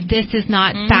misinformation or this is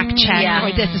not fact checked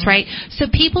or this is right. So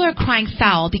people are crying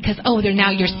foul because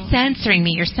you're censoring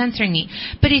me.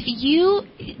 But if you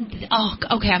I'm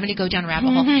going to go down a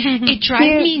rabbit hole. It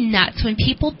drives me nuts when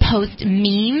people post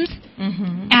memes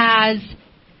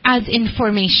as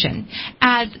information,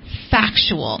 as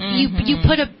factual. You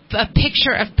put a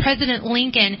picture of President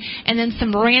Lincoln and then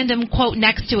some random quote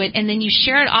next to it, and then you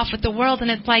share it off with the world, and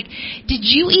it's like, did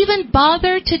you even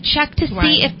bother to check to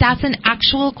see if that's an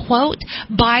actual quote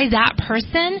by that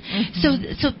person?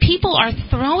 So people are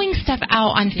throwing stuff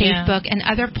out on Facebook and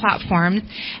other platforms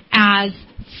as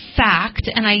fact,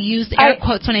 and I use air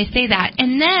quotes when I say that,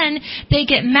 and then they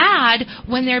get mad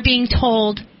when they're being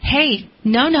told, hey,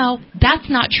 no, that's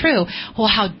not true. Well,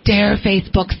 how dare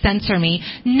Facebook censor me?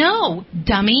 No,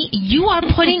 dummy, you are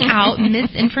putting out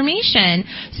misinformation.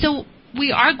 So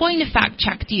we are going to fact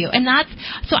check you, and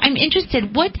so I'm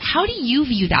interested. How do you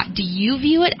view that? Do you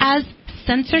view it as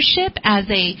censorship, as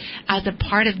a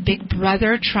part of Big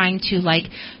Brother trying to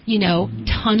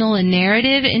tunnel a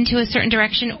narrative into a certain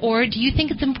direction, or do you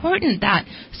think it's important that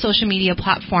social media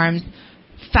platforms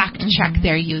fact check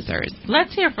their users?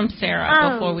 Let's hear from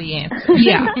Sarah before we answer.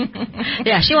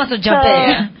 Yeah, she wants to jump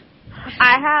in.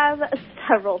 I have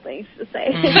several things to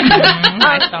say.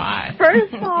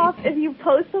 First off, if you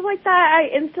post stuff like that, I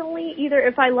instantly, either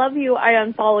if I love you, I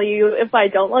unfollow you. If I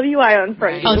don't love you, I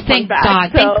unfriend you. Oh, thank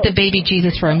God. Thank the baby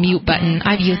Jesus for a mute button.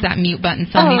 I've used that mute button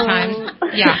so many times.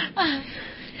 Yeah.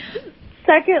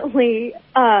 Secondly,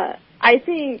 I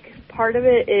think part of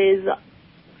it is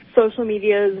social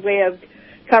media's way of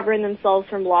covering themselves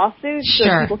from lawsuits, so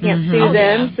people can't sue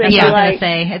them. So I was going to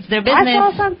say, it's their business. I saw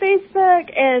us on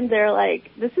Facebook, and they're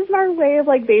like, this is our way of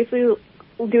basically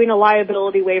doing a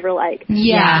liability waiver,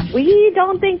 we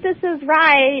don't think this is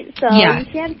right, so you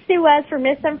can't sue us for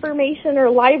misinformation or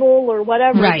libel or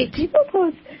whatever. Right. People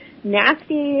post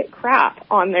nasty crap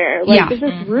on there. It's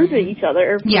just rude to each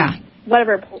other.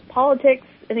 Whatever, politics,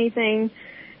 anything.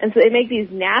 And so they make these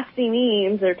nasty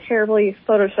memes. They're terribly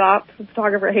photoshopped. The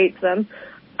photographer hates them.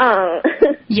 And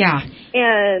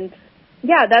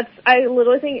I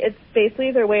literally think it's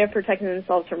basically their way of protecting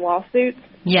themselves from lawsuits.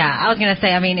 Yeah, I was going to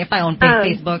say, if I own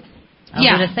Facebook, I'll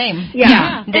do the same.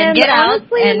 Then and get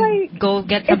honestly, out and go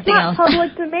get something else. It's not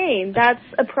public domain. That's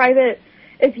a private.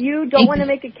 If you don't want to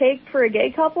make a cake for a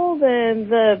gay couple,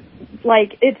 then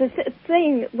it's a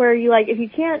thing where you if you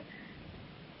can't.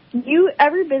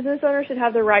 Every business owner should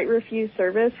have the right to refuse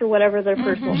service for whatever their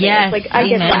personal thing is. I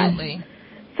get that.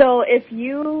 So if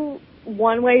you,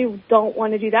 one way, don't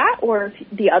want to do that, or if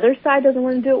the other side doesn't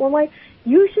want to do it one way,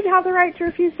 you should have the right to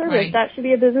refuse service. That should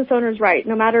be a business owner's right,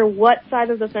 no matter what side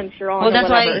of the fence you're on. Well, that's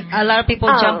why a lot of people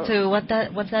jump to what's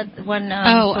that one?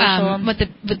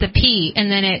 With the P, and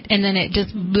then it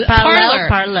just parlor,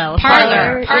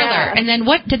 and then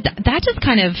what did that just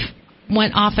kind of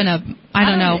went off in I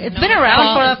don't know. It's been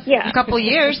around for a couple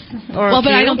years. But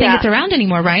I don't think it's around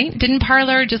anymore, right? Didn't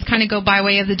Parler just kind of go by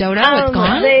way of the dodo? It's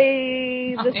gone?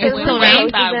 basically the It's servers still that around,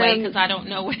 hosted by the way, them. because I don't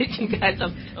know what you guys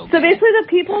have. So basically, the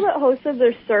people that hosted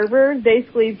their servers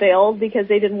basically bailed because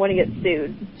they didn't want to get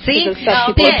sued. See,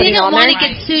 they didn't want to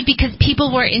get sued because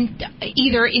people were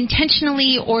either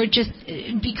intentionally or just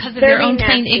because of their own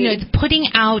plain ignorance putting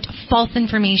out false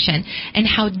information. And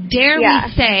how dare we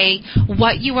say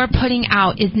what you are putting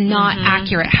out is not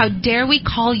accurate? How dare we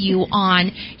call you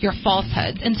on your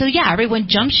falsehoods? And so, everyone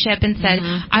jumped ship and said,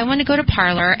 I want to go to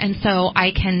Parler, and so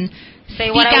I can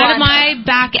speak out of my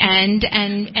back end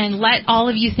and let all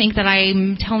of you think that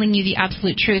I'm telling you the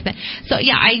absolute truth. So,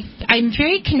 I'm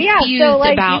very confused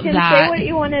about you can that. say what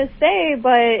you want to say,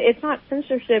 but it's not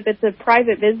censorship. It's a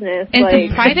private business.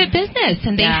 It's a private business,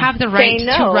 and they have the right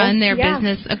to run their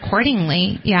business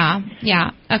accordingly.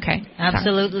 Okay.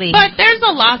 Absolutely. But there's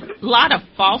a lot of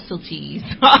falsities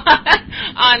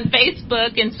on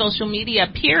Facebook and social media,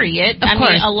 period. I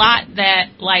mean, a lot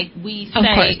that, we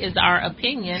say is our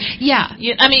opinion. Yeah.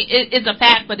 It's a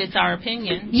fact, but it's our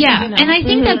opinion. Yeah, and I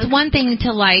think that's one thing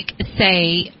to,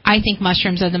 say, I think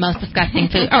mushrooms are the most disgusting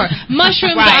food, or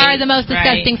mushrooms are the most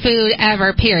disgusting food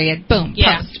ever, period. Boom,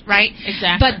 post, right?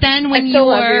 Exactly. But then when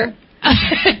you're...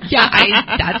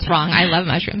 that's wrong. I love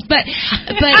mushrooms. But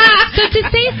so to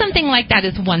say something like that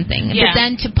is one thing. But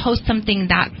then to post something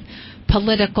that's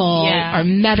political or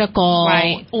medical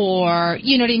or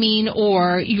you know what I mean,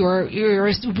 or your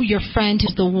friend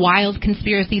who's the wild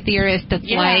conspiracy theorist that's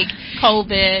like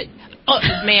COVID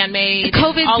is man-made.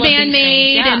 COVID's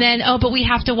man-made, and then, but we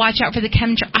have to watch out for the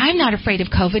chemtrails. I'm not afraid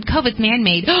of COVID. COVID's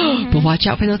man-made. But watch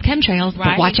out for those chemtrails.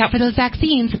 But watch out for those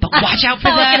vaccines. But watch out for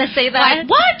I was going to say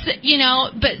that. What?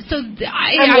 But so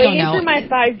I don't know. I'm waiting for my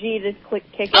 5G to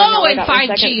kick in. And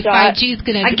 5G's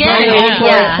going to blow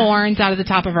our horns out of the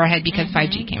top of our head because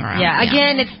 5G came around. Yeah,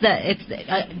 again,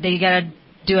 they got to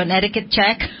do an etiquette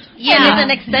check. Yeah. And it's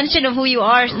an extension of who you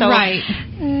are. So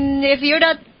if you're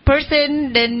not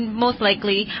person, then most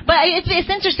likely. But it's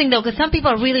interesting though, because some people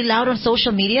are really loud on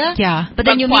social media. Yeah. But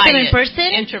then you meet them in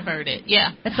person. Introverted.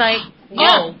 Yeah.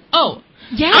 Yeah.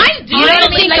 I do. You know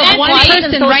what I mean? Like one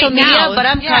person social right media, now, but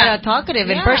I'm kind of talkative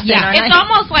in person. Yeah. It's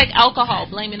almost like alcohol.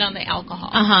 Blame it on the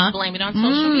alcohol. Blame it on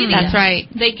social media. That's right.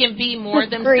 They can be more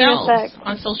themselves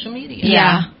on social media.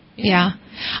 Yeah.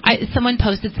 Someone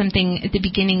posted something at the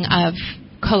beginning of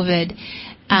COVID,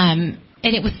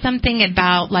 and it was something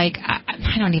about,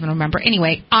 I don't even remember.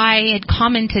 Anyway, I had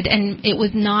commented, and it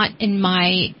was not in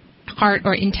my heart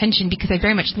or intention because I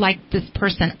very much liked this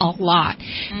person a lot.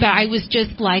 But I was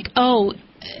just like,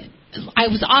 I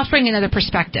was offering another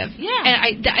perspective. Yeah.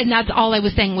 And that's all I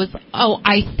was saying was,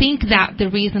 I think that the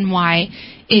reason why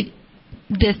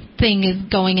this thing is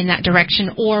going in that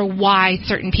direction, or why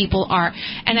certain people are.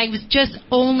 And I was just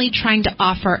only trying to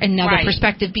offer another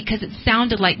perspective because it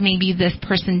sounded like maybe this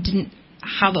person didn't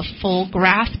have a full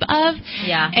grasp of.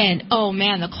 Yeah. And,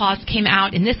 the clause came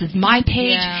out, and this is my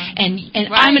page, and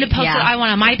I'm going to post what I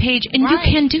want on my page, and you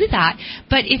can do that.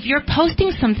 But if you're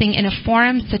posting something in a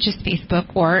forum such as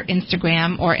Facebook or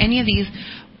Instagram or any of these,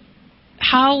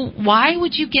 why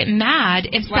would you get mad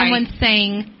if someone's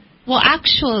saying, well,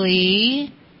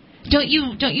 actually, don't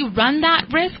you run that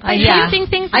risk by posting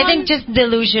things on? I think just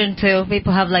delusion too.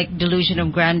 People have delusion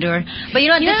of grandeur. But you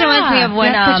know what, this reminds me of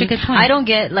when I don't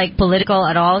get political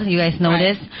at all. You guys know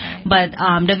this. But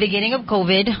the beginning of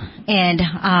COVID, and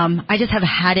I just have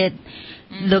had it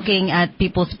looking at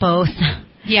people's posts.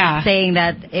 Saying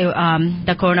that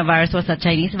the coronavirus was a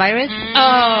Chinese virus.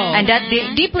 And that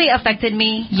deeply affected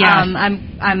me.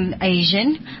 I'm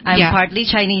Asian. I'm partly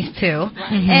Chinese too.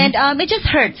 And it just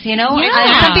hurts, you know.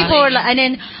 And some people were and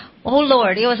then, oh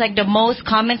Lord, it was the most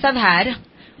comments I've had.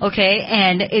 Okay,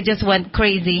 and it just went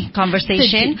crazy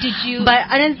conversation. So did you?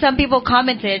 And then some people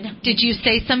commented. Did you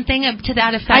say something to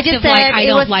that effect? I just said I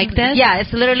don't like this. Yeah,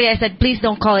 it's literally I said, please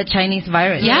don't call it Chinese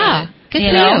virus. Yeah. Good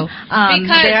you know,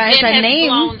 because there is it a has name.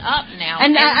 blown up now.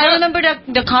 And I remember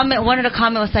the comment. One of the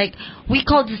comments was like, "We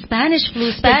called the Spanish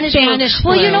flu Spanish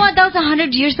flu." Well, you know what? That was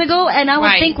 100 years ago, and I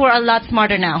would think we're a lot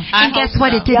smarter now. And guess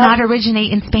what? It did not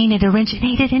originate in Spain. It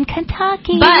originated in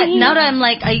Kentucky. But now that I'm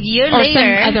a year later,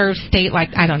 or some other state,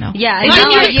 I don't know. Yeah,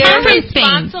 now a year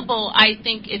responsible. I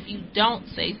think if you don't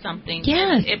say something,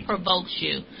 it provokes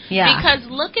you. Yeah. Because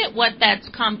look at what that's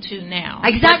come to now.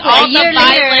 Exactly. A year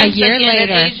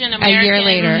later.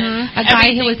 A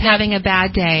guy who was having a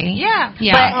bad day. Yeah.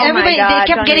 But everybody, they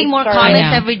kept getting more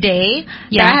comments every day.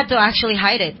 Yeah. I had to actually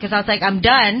hide it because I was like, I'm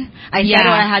done. I said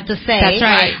what I had to say. That's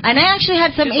right. And I actually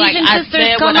had some Asian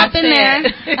sisters come up in there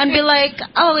and be like,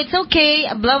 oh, it's okay,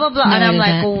 blah, blah, blah. No, and I'm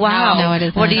like, wow. No, it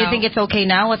isn't. What do you think it's okay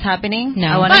now? What's happening? No.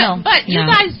 I want to know. But you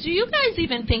guys, do you guys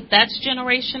even think that's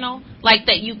generational? Like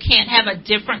that you can't have a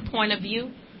different point of view?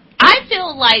 I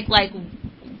feel like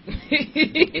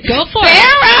Go for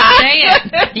Sarah! Say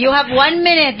it. You have 1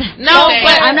 minute. No,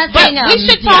 but I'm not saying we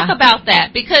should talk about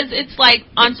that, because it's like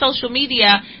on social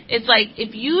media, it's like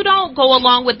if you don't go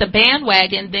along with the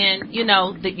bandwagon, then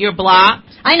you're blocked.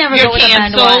 I never you're go with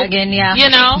canceled, the bandwagon.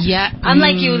 Yeah. Yeah. I'm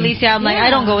like you, Lisa. I'm like, I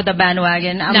don't go with the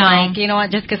bandwagon. I'm like, you know what?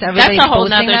 Just because everybody's that's a whole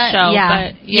posting nother that. show. Yeah.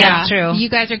 But Yeah, true. You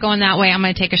guys are going that way. I'm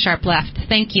going to take a sharp left.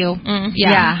 Thank you.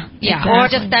 Yeah. Exactly. Or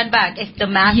just stand back. If the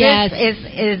masses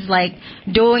is like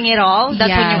doing it all,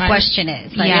 that's when your question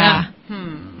is. Like,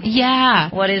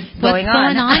 what is going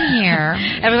on here?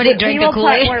 Everybody drink the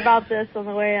Kool-Aid. We'll talk more about this on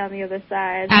the way on the other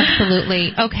side.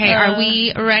 Absolutely. Okay, are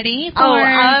we ready for...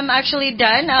 I'm actually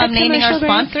done naming our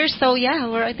sponsors. So,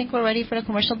 I think we're ready for the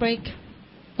commercial break.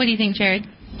 What do you think, Jared?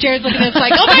 Jared's looking at us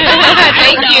like, oh my God,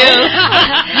 thank you.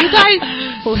 You guys,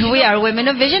 we are Women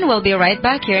of Vision. We'll be right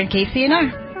back here in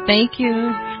KCNR. Thank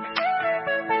you.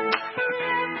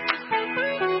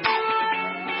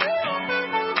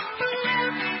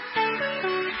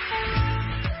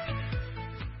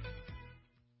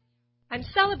 I'm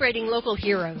celebrating local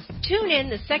heroes. Tune in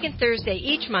the second Thursday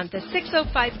each month at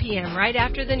 6:05 p.m. right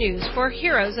after the news for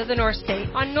Heroes of the North State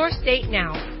on North State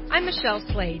Now. I'm Michelle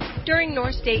Slade. During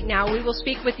North State Now, we will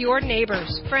speak with your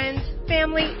neighbors, friends,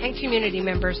 family, and community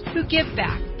members who give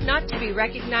back, not to be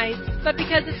recognized, but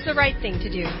because it's the right thing to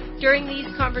do. During these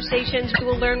conversations, we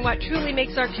will learn what truly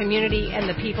makes our community and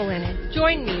the people in it.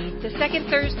 Join me the second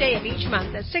Thursday of each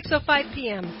month at 6:05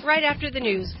 p.m. right after the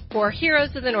news for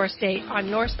Heroes of the North State on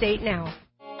North State Now.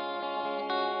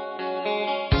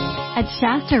 At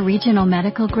Shasta Regional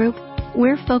Medical Group,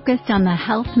 we're focused on the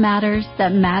health matters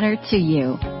that matter to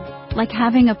you, like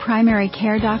having a primary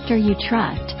care doctor you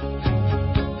trust.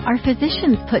 Our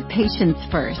physicians put patients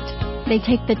first. They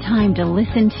take the time to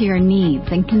listen to your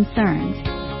needs and concerns,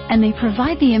 and they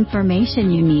provide the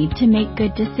information you need to make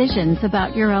good decisions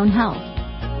about your own health.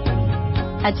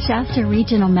 At Shasta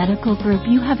Regional Medical Group,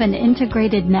 you have an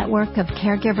integrated network of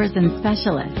caregivers and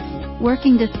specialists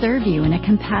working to serve you in a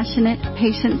compassionate,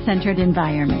 patient-centered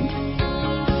environment.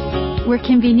 We're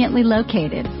conveniently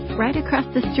located right across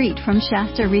the street from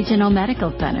Shasta Regional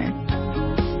Medical Center.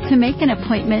 To make an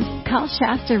appointment, call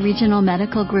Shasta Regional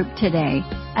Medical Group today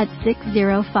at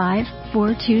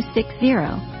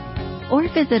 605-4260 or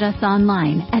visit us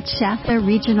online at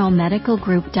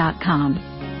shastaregionalmedicalgroup.com.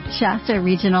 Shasta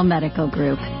Regional Medical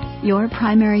Group. Your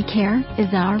primary care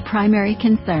is our primary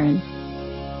concern.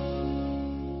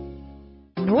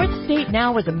 North State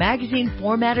Now is a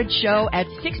magazine-formatted show at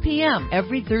 6 p.m.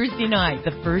 every Thursday night.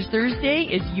 The first Thursday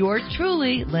is yours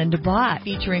truly, Linda Bott,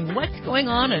 featuring what's going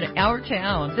on in our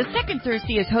town. The second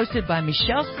Thursday is hosted by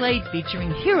Michelle Slade,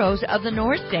 featuring Heroes of the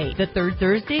North State. The third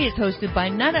Thursday is hosted by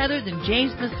none other than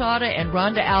James Masada and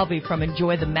Rhonda Albee from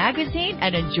Enjoy the Magazine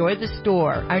and Enjoy the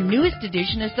Store. Our newest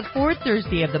edition is the fourth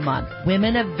Thursday of the month,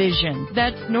 Women of Vision.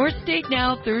 That's North State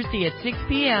Now, Thursday at 6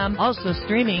 p.m., also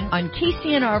streaming on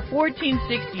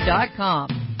KCNR1460.com.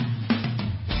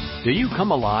 Do you come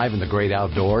alive in the great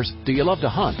outdoors? Do you love to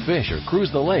hunt, fish, or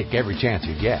cruise the lake every chance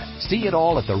you get? See it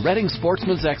all at the Reading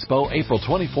Sportsman's Expo, April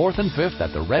 24th and 5th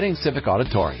at the Reading Civic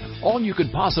Auditorium. All you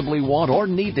could possibly want or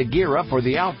need to gear up for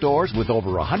the outdoors with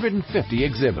over 150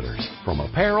 exhibitors. From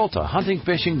apparel to hunting,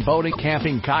 fishing, boating,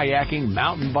 camping, kayaking,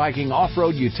 mountain biking,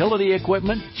 off-road utility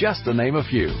equipment, just to name a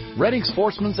few. Reading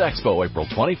Sportsman's Expo, April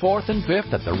 24th and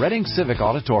 5th at the Reading Civic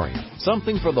Auditorium.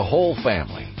 Something for the whole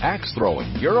family. Axe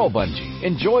throwing, Euro bungee.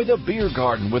 Enjoy the beer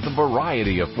garden with a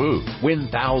variety of food. Win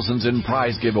thousands in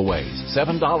prize giveaways.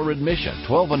 $7 admission,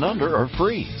 12 and under are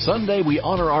free. Sunday we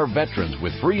honor our veterans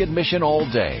with free admission all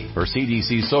day. For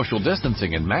CDC social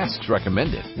distancing and masks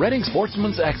recommended. Reading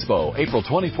Sportsman's Expo, April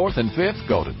 24th and 5th.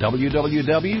 Go to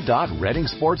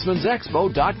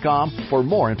www.readingsportsmansexpo.com for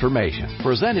more information.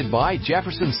 Presented by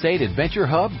Jefferson State Adventure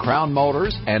Hub, Crown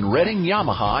Motors, and Reading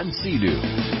Yamaha and Sea-Doo.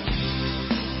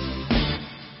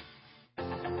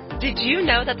 Did you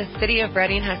know that the City of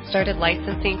Reading has started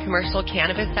licensing commercial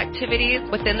cannabis activities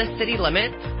within the city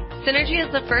limits? Synergy is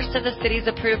the first of the city's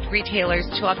approved retailers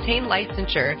to obtain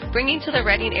licensure, bringing to the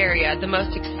Reading area the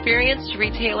most experienced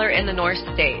retailer in the North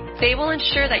State. They will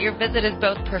ensure that your visit is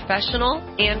both professional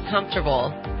and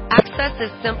comfortable. Access is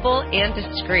simple and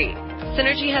discreet.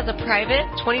 Synergy has a private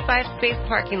 25-space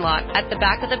parking lot at the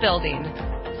back of the building.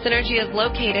 Synergy is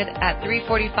located at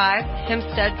 345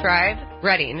 Hempstead Drive,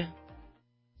 Reading.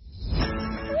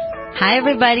 Hi,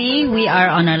 everybody. We are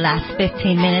on our last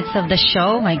 15 minutes of the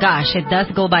show. My gosh, it does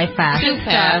go by fast. Too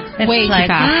fast. It's Way like,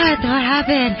 too fast. What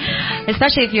happened?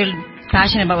 Especially if you're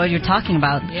passionate about what you're talking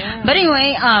about. Yeah. But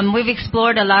anyway, we've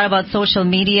explored a lot about social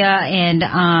media and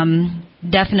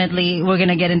definitely we're going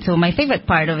to get into my favorite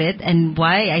part of it and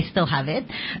why I still have it,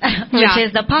 which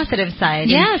is the positive side.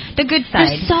 Yes. The good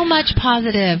side. There's so much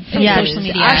positive from social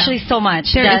media. Actually, so much.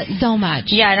 There is so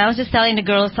much. Yeah, and I was just telling the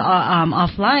girls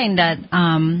offline that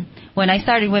when I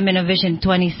started Women of Vision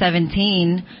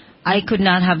 2017, I could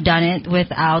not have done it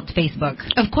without Facebook.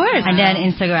 Of course. And then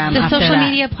Instagram. The after social that.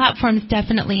 media platforms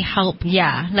definitely help.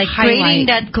 Yeah, like highlight.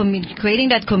 creating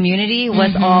that community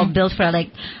was all built for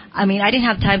I mean, I didn't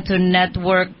have time to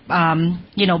network,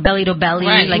 belly to belly,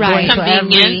 going to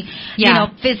every,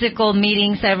 physical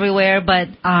meetings everywhere. But,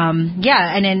 and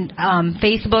then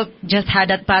Facebook just had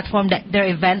that platform, their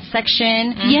event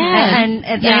section. Yeah. And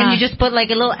then you just put like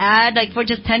a little ad, like for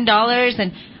just $10,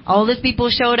 and all these people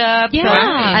showed up.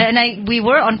 Yeah. So, we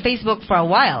were on Facebook for a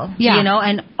while,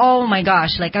 and oh my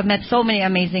gosh, like I've met so many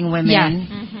amazing women.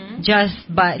 Yes.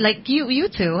 Just by, like you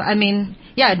two. I mean,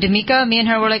 yeah, Demika, me and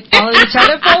her were like following each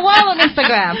other for a while on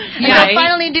Instagram. And so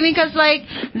finally Demika's like,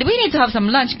 we need to have some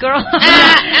lunch, girl.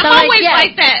 I'm always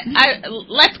like that.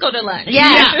 Let's go to lunch.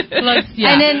 Yeah.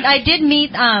 And then I did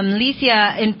meet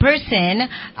Licia in person,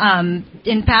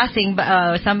 in passing,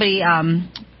 somebody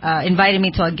invited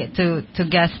me to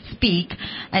guest speak,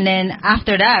 and then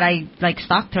after that I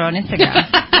stalked her on Instagram.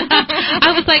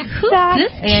 I was like, who's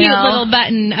this cute little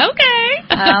button? Okay.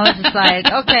 I was just like,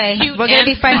 okay, we're gonna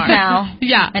be friends now.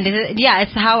 Yeah. And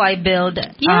it's how I build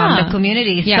the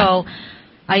community. Yeah. So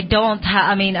I don't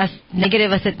have. I mean, as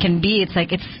negative as it can be, it's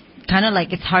kind of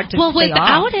like it's hard to stay off.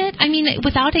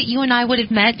 Without it, you and I would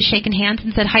have met, shaken hands,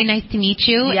 and said, hi, nice to meet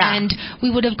you. Yeah. And we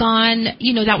would have gone,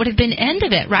 that would have been the end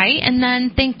of it, right? And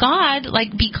then, thank God,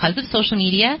 because of social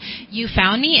media, you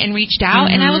found me and reached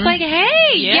out, and I was like,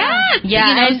 hey, yes.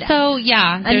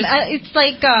 Yeah. And it's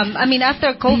like,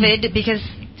 after COVID, because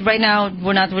right now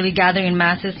we're not really gathering in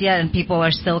masses yet, and people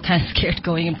are still kind of scared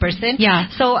going in person. Yeah.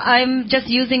 So I'm just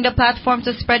using the platform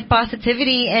to spread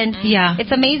positivity, and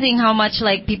it's amazing how much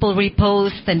people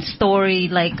repost and story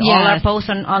all our posts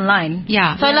online.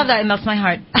 Yeah. So I love that. It melts my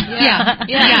heart.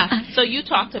 Yeah. So you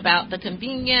talked about the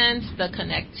convenience, the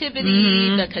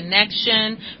connectivity, the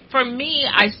connection. For me,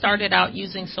 I started out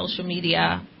using social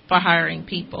media for hiring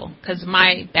people, because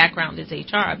my background is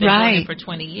HR. I've been doing it for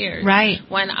 20 years. Right.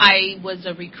 When I was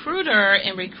a recruiter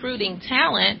and recruiting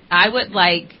talent, I would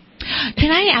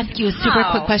Can I ask you a super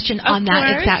quick question on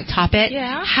that exact topic?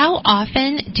 Yeah. How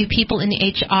often do people in the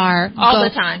HR all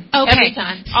the time? Okay. Every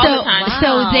time. All the time.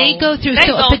 So they go through They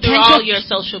go a potential through all your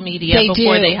social media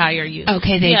before they hire you.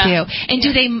 Okay, they do. And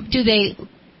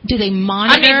do they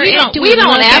monitor? I mean, we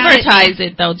don't advertise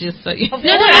it though, just so you know.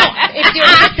 No. It's your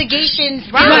investigations,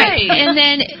 right? And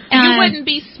then you wouldn't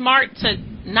be smart to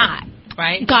not.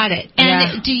 Right. Got it.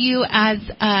 And do you,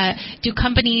 do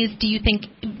companies, do you think,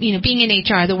 being in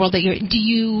HR, the world that do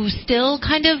you still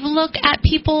kind of look at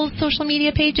people's social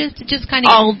media pages to just kind of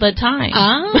all the time?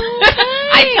 Oh,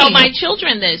 okay. I tell my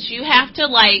children this: you have to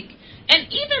and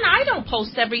even I don't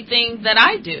post everything that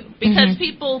I do, because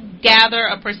people gather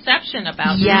a perception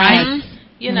about me, right?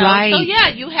 Right. So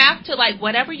you have to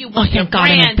whatever you want your God,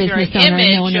 brand, I'm a business your owner.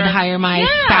 image, no one would hire my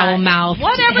foul mouth.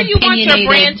 Whatever you want your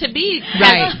brand to be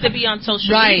has to be on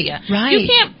social media. Right. You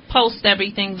can't post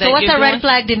everything that. So what's you're a red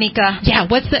flag, Demika? Yeah.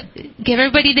 Give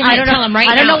everybody the I don't tell them right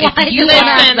now. I don't know why you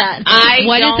listen. that.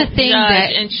 What is don't the thing judge,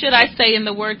 that? and should I say, in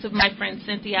the words of my friend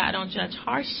Cynthia, I don't judge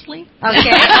harshly.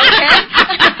 Okay.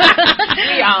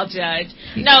 We all judge.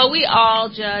 No, we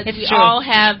all judge. It's we true. all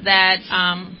have that.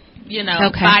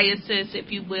 Biases,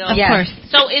 if you will. Of course.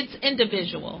 So it's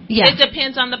individual. Yeah. It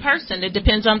depends on the person. It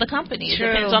depends on the company.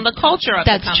 True. It depends on the culture of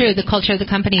the company. That's true. The culture of the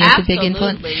company is a big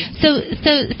influence. So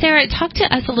Sarah, talk to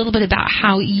us a little bit about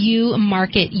how you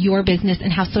market your business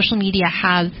and how social media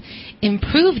has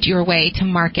improved your way to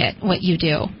market what you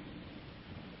do.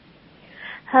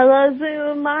 Hello,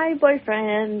 Zoom, my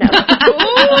boyfriend.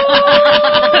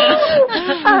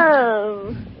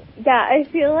 Yeah, I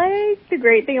feel like the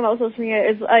great thing about social media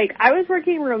is, I was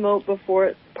working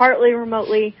partly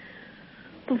remotely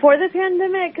before the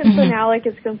pandemic, and so now,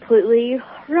 it's completely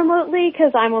remotely,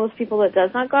 because I'm one of those people that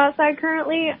does not go outside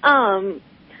currently.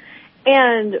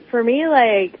 And for me,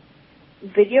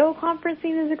 video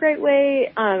conferencing is a great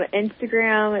way.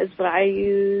 Instagram is what I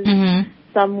use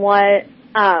somewhat.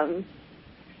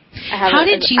 How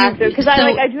did you? Because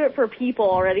I do it for people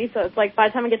already, so it's by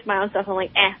the time I get to my own stuff, I'm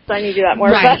so I need to do that more.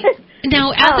 Right.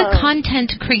 Now, as a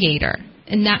content creator,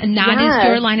 and that is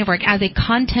your line of work, as a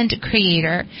content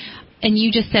creator, and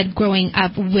you just said growing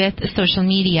up with social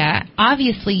media,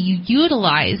 obviously you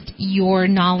utilized your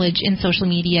knowledge in social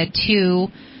media to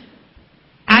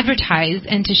advertise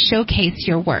and to showcase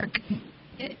your work.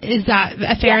 Is that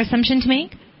a fair assumption to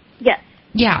make? Yes.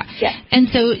 Yeah. And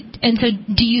so,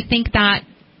 do you think that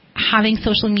having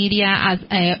social media as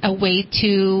a way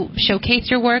to showcase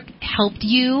your work helped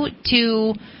you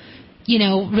to,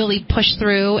 really push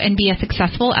through and be as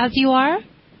successful as you are?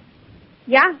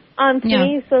 Yeah. To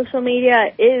me, social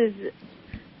media is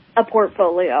a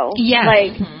portfolio. Yes,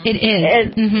 it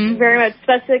is. It's very much,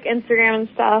 especially like Instagram and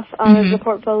stuff, is a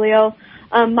portfolio.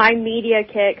 My media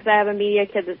kit, because I have a media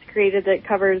kit that's created that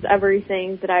covers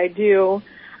everything that I do.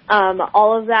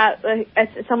 All of that,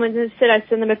 if someone's interested, I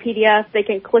send them a PDF. They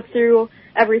can click through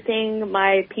everything.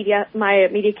 My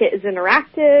media kit is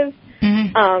interactive.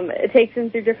 It takes them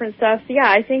through different stuff. So yeah,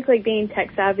 I think like being tech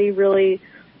savvy really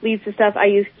leads to stuff. I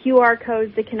use QR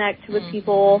codes to connect with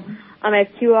people. I have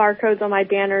QR codes on my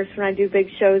banners when I do big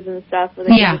shows and stuff, where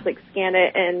they can just like scan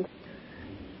it and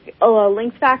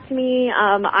links back to me.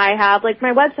 I have like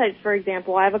my websites, for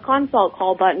example. I have a consult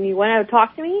call button. You want to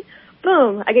talk to me?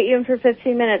 Boom, I get you in for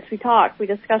 15 minutes. We talk. We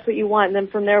discuss what you want, and then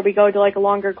from there we go to like a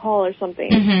longer call or something.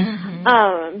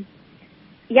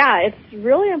 Yeah, it's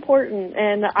really important,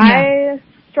 and I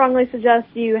strongly suggest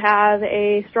you have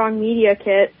a strong media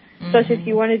kit, especially if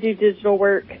you want to do digital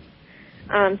work.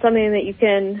 Something that you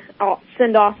can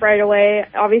send off right away.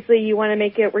 Obviously, you want to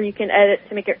make it where you can edit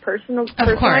to make it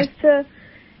personalized to,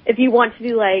 if you want to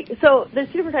do so there's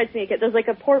two different types of media kit. There's like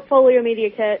a portfolio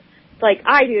media kit, like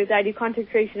I do content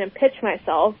creation and pitch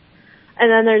myself. And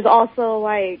then there's also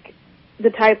like the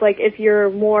type, like if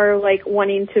you're more like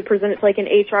wanting to present it to like an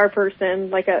HR person,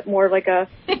 like more of like a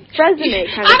resume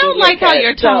kind of I don't like how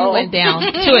your tone went down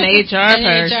to an HR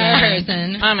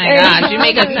person. Oh my gosh, you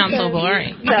make it sound so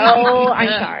boring. No,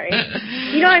 I'm sorry.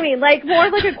 You know what I mean? Like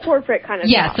more like a corporate kind of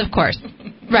Yes, job. of course.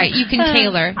 Right, you can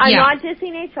tailor. I'm not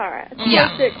dissing HR.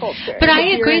 It's culture. But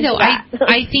I agree, though.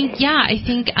 I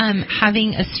think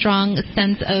having a strong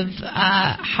sense of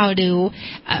how to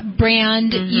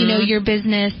brand, your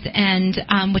business, and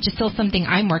which is still something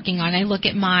I'm working on. I look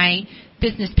at my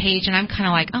business page, and I'm kind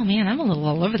of like, oh man, I'm a little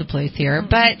all over the place here.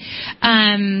 But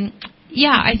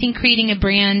I think creating a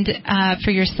brand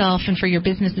for yourself and for your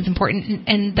business is important,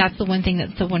 and that's the one thing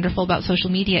that's so wonderful about social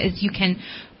media is you can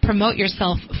promote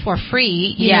yourself for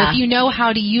free. You know, if you know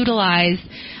how to utilize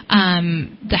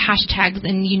the hashtags,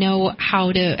 and you know how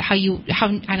I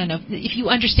don't know, if you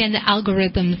understand the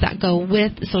algorithms that go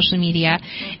with social media,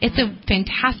 it's a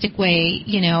fantastic way.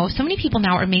 So many people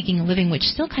now are making a living, which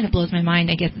still kind of blows my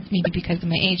mind. I guess it's maybe because of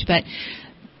my age, but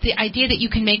the idea that you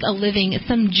can make a living,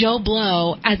 some Joe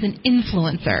Blow, as an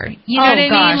influencer. You know what I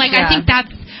mean? I think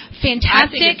that's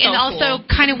fantastic and also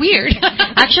kind of weird.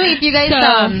 Actually, if you guys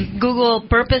Google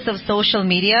purpose of social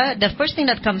media, the first thing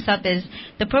that comes up is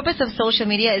the purpose of social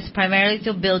media is primarily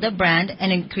to build a brand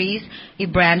and increase a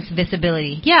brand's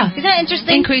visibility. Yeah. Isn't that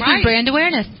interesting? Increases brand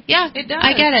awareness. Yeah, it does.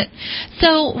 I get it.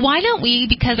 So why don't we,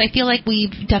 because I feel like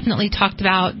we've definitely talked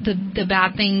about the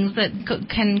bad things that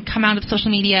can come out of social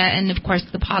media, and of course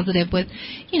the positive with,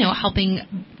 helping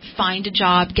find a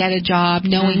job, get a job,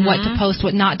 knowing what to post,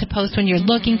 what not to post when you're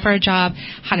looking for a job,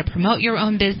 how to promote your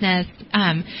own business.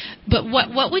 But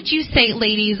what would you say,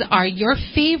 ladies, are your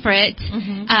favorite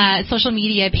social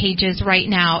media pages right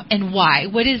now, and why?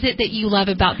 What is it that you love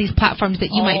about these platforms that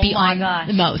you might be on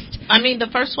the most? I mean, the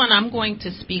first one I'm going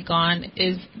to speak on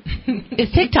is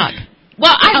TikTok.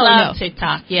 Well, I love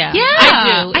TikTok, I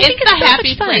do. I think it's a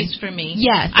happy place for me.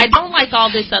 Yes. I don't like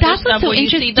all this other stuff where you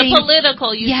see the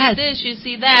political, you see this, you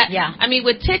see that. Yeah. I mean,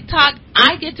 with TikTok,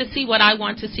 I get to see what I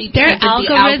want to see. Their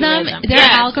algorithm,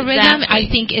 exactly. I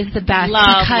think, is the best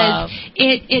because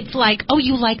it's like, oh,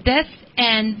 you like this?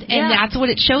 And that's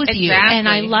what it shows you, and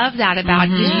I love that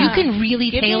about you. You can really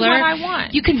tailor. Give me what I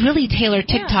want. You can really tailor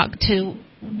TikTok to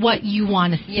what you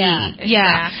want to see.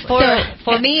 Yeah.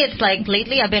 For me, it's like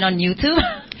lately I've been on YouTube,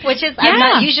 which is I'm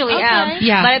not usually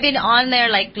but I've been on there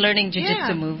like learning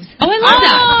jiu-jitsu moves. Oh, I love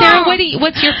that. Sarah,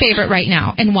 what's your favorite right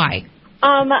now, and why?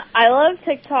 I love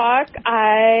TikTok.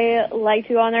 I like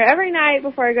to go on there every night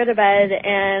before I go to bed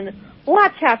and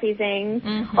watch happy things.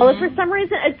 Although for some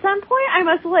reason, at some point, I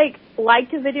must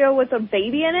liked a video with a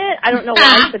baby in it. I don't know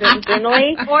why, but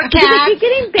intentionally. Or cats.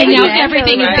 Getting baby. And now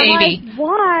everything is baby. Like,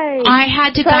 why? I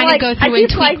had to kind of go through and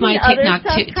tweak my TikTok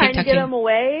trying to get them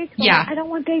away. I don't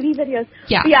want baby videos.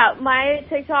 Yeah, my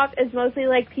TikTok is mostly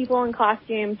like people in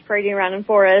costumes parading around in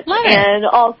forests. And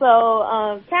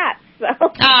also cats. So.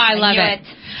 I love it.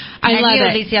 I love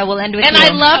it. Alicia, we'll end with and you. I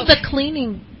love the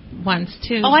cleaning ones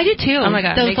too. Oh, I do too. Oh my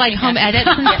God, those home edits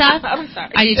and stuff. I'm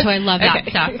sorry. I do too. I love that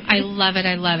stuff. I love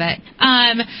it.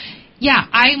 Yeah,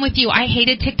 I'm with you. I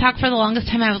hated TikTok for the longest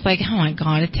time. I was like, oh my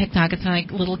God, it's TikTok. It's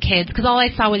like little kids. Because all I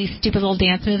saw were these stupid little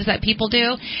dance moves that people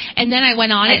do. And then I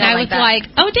went on it and I was like,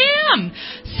 oh damn.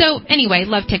 So anyway,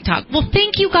 love TikTok. Well,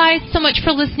 thank you guys so much for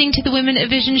listening to the Women of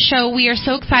Vision show. We are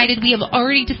so excited. We have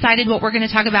already decided what we're going to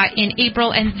talk about in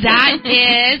April, and that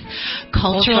is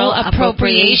cultural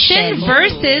appropriation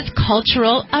versus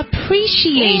cultural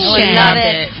appreciation. Oh, I love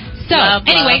it. So,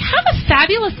 anyway, have a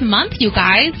fabulous month, you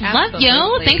guys. Absolutely.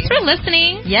 Love you. Thanks for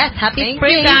listening. Yes, happy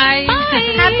spring. You guys.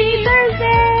 Bye. Happy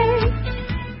Thursday.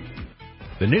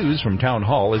 The news from Town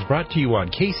Hall is brought to you on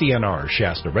KCNR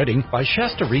Shasta Redding by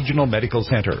Shasta Regional Medical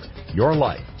Center. Your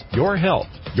life, your health,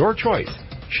 your choice.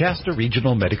 Shasta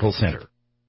Regional Medical Center.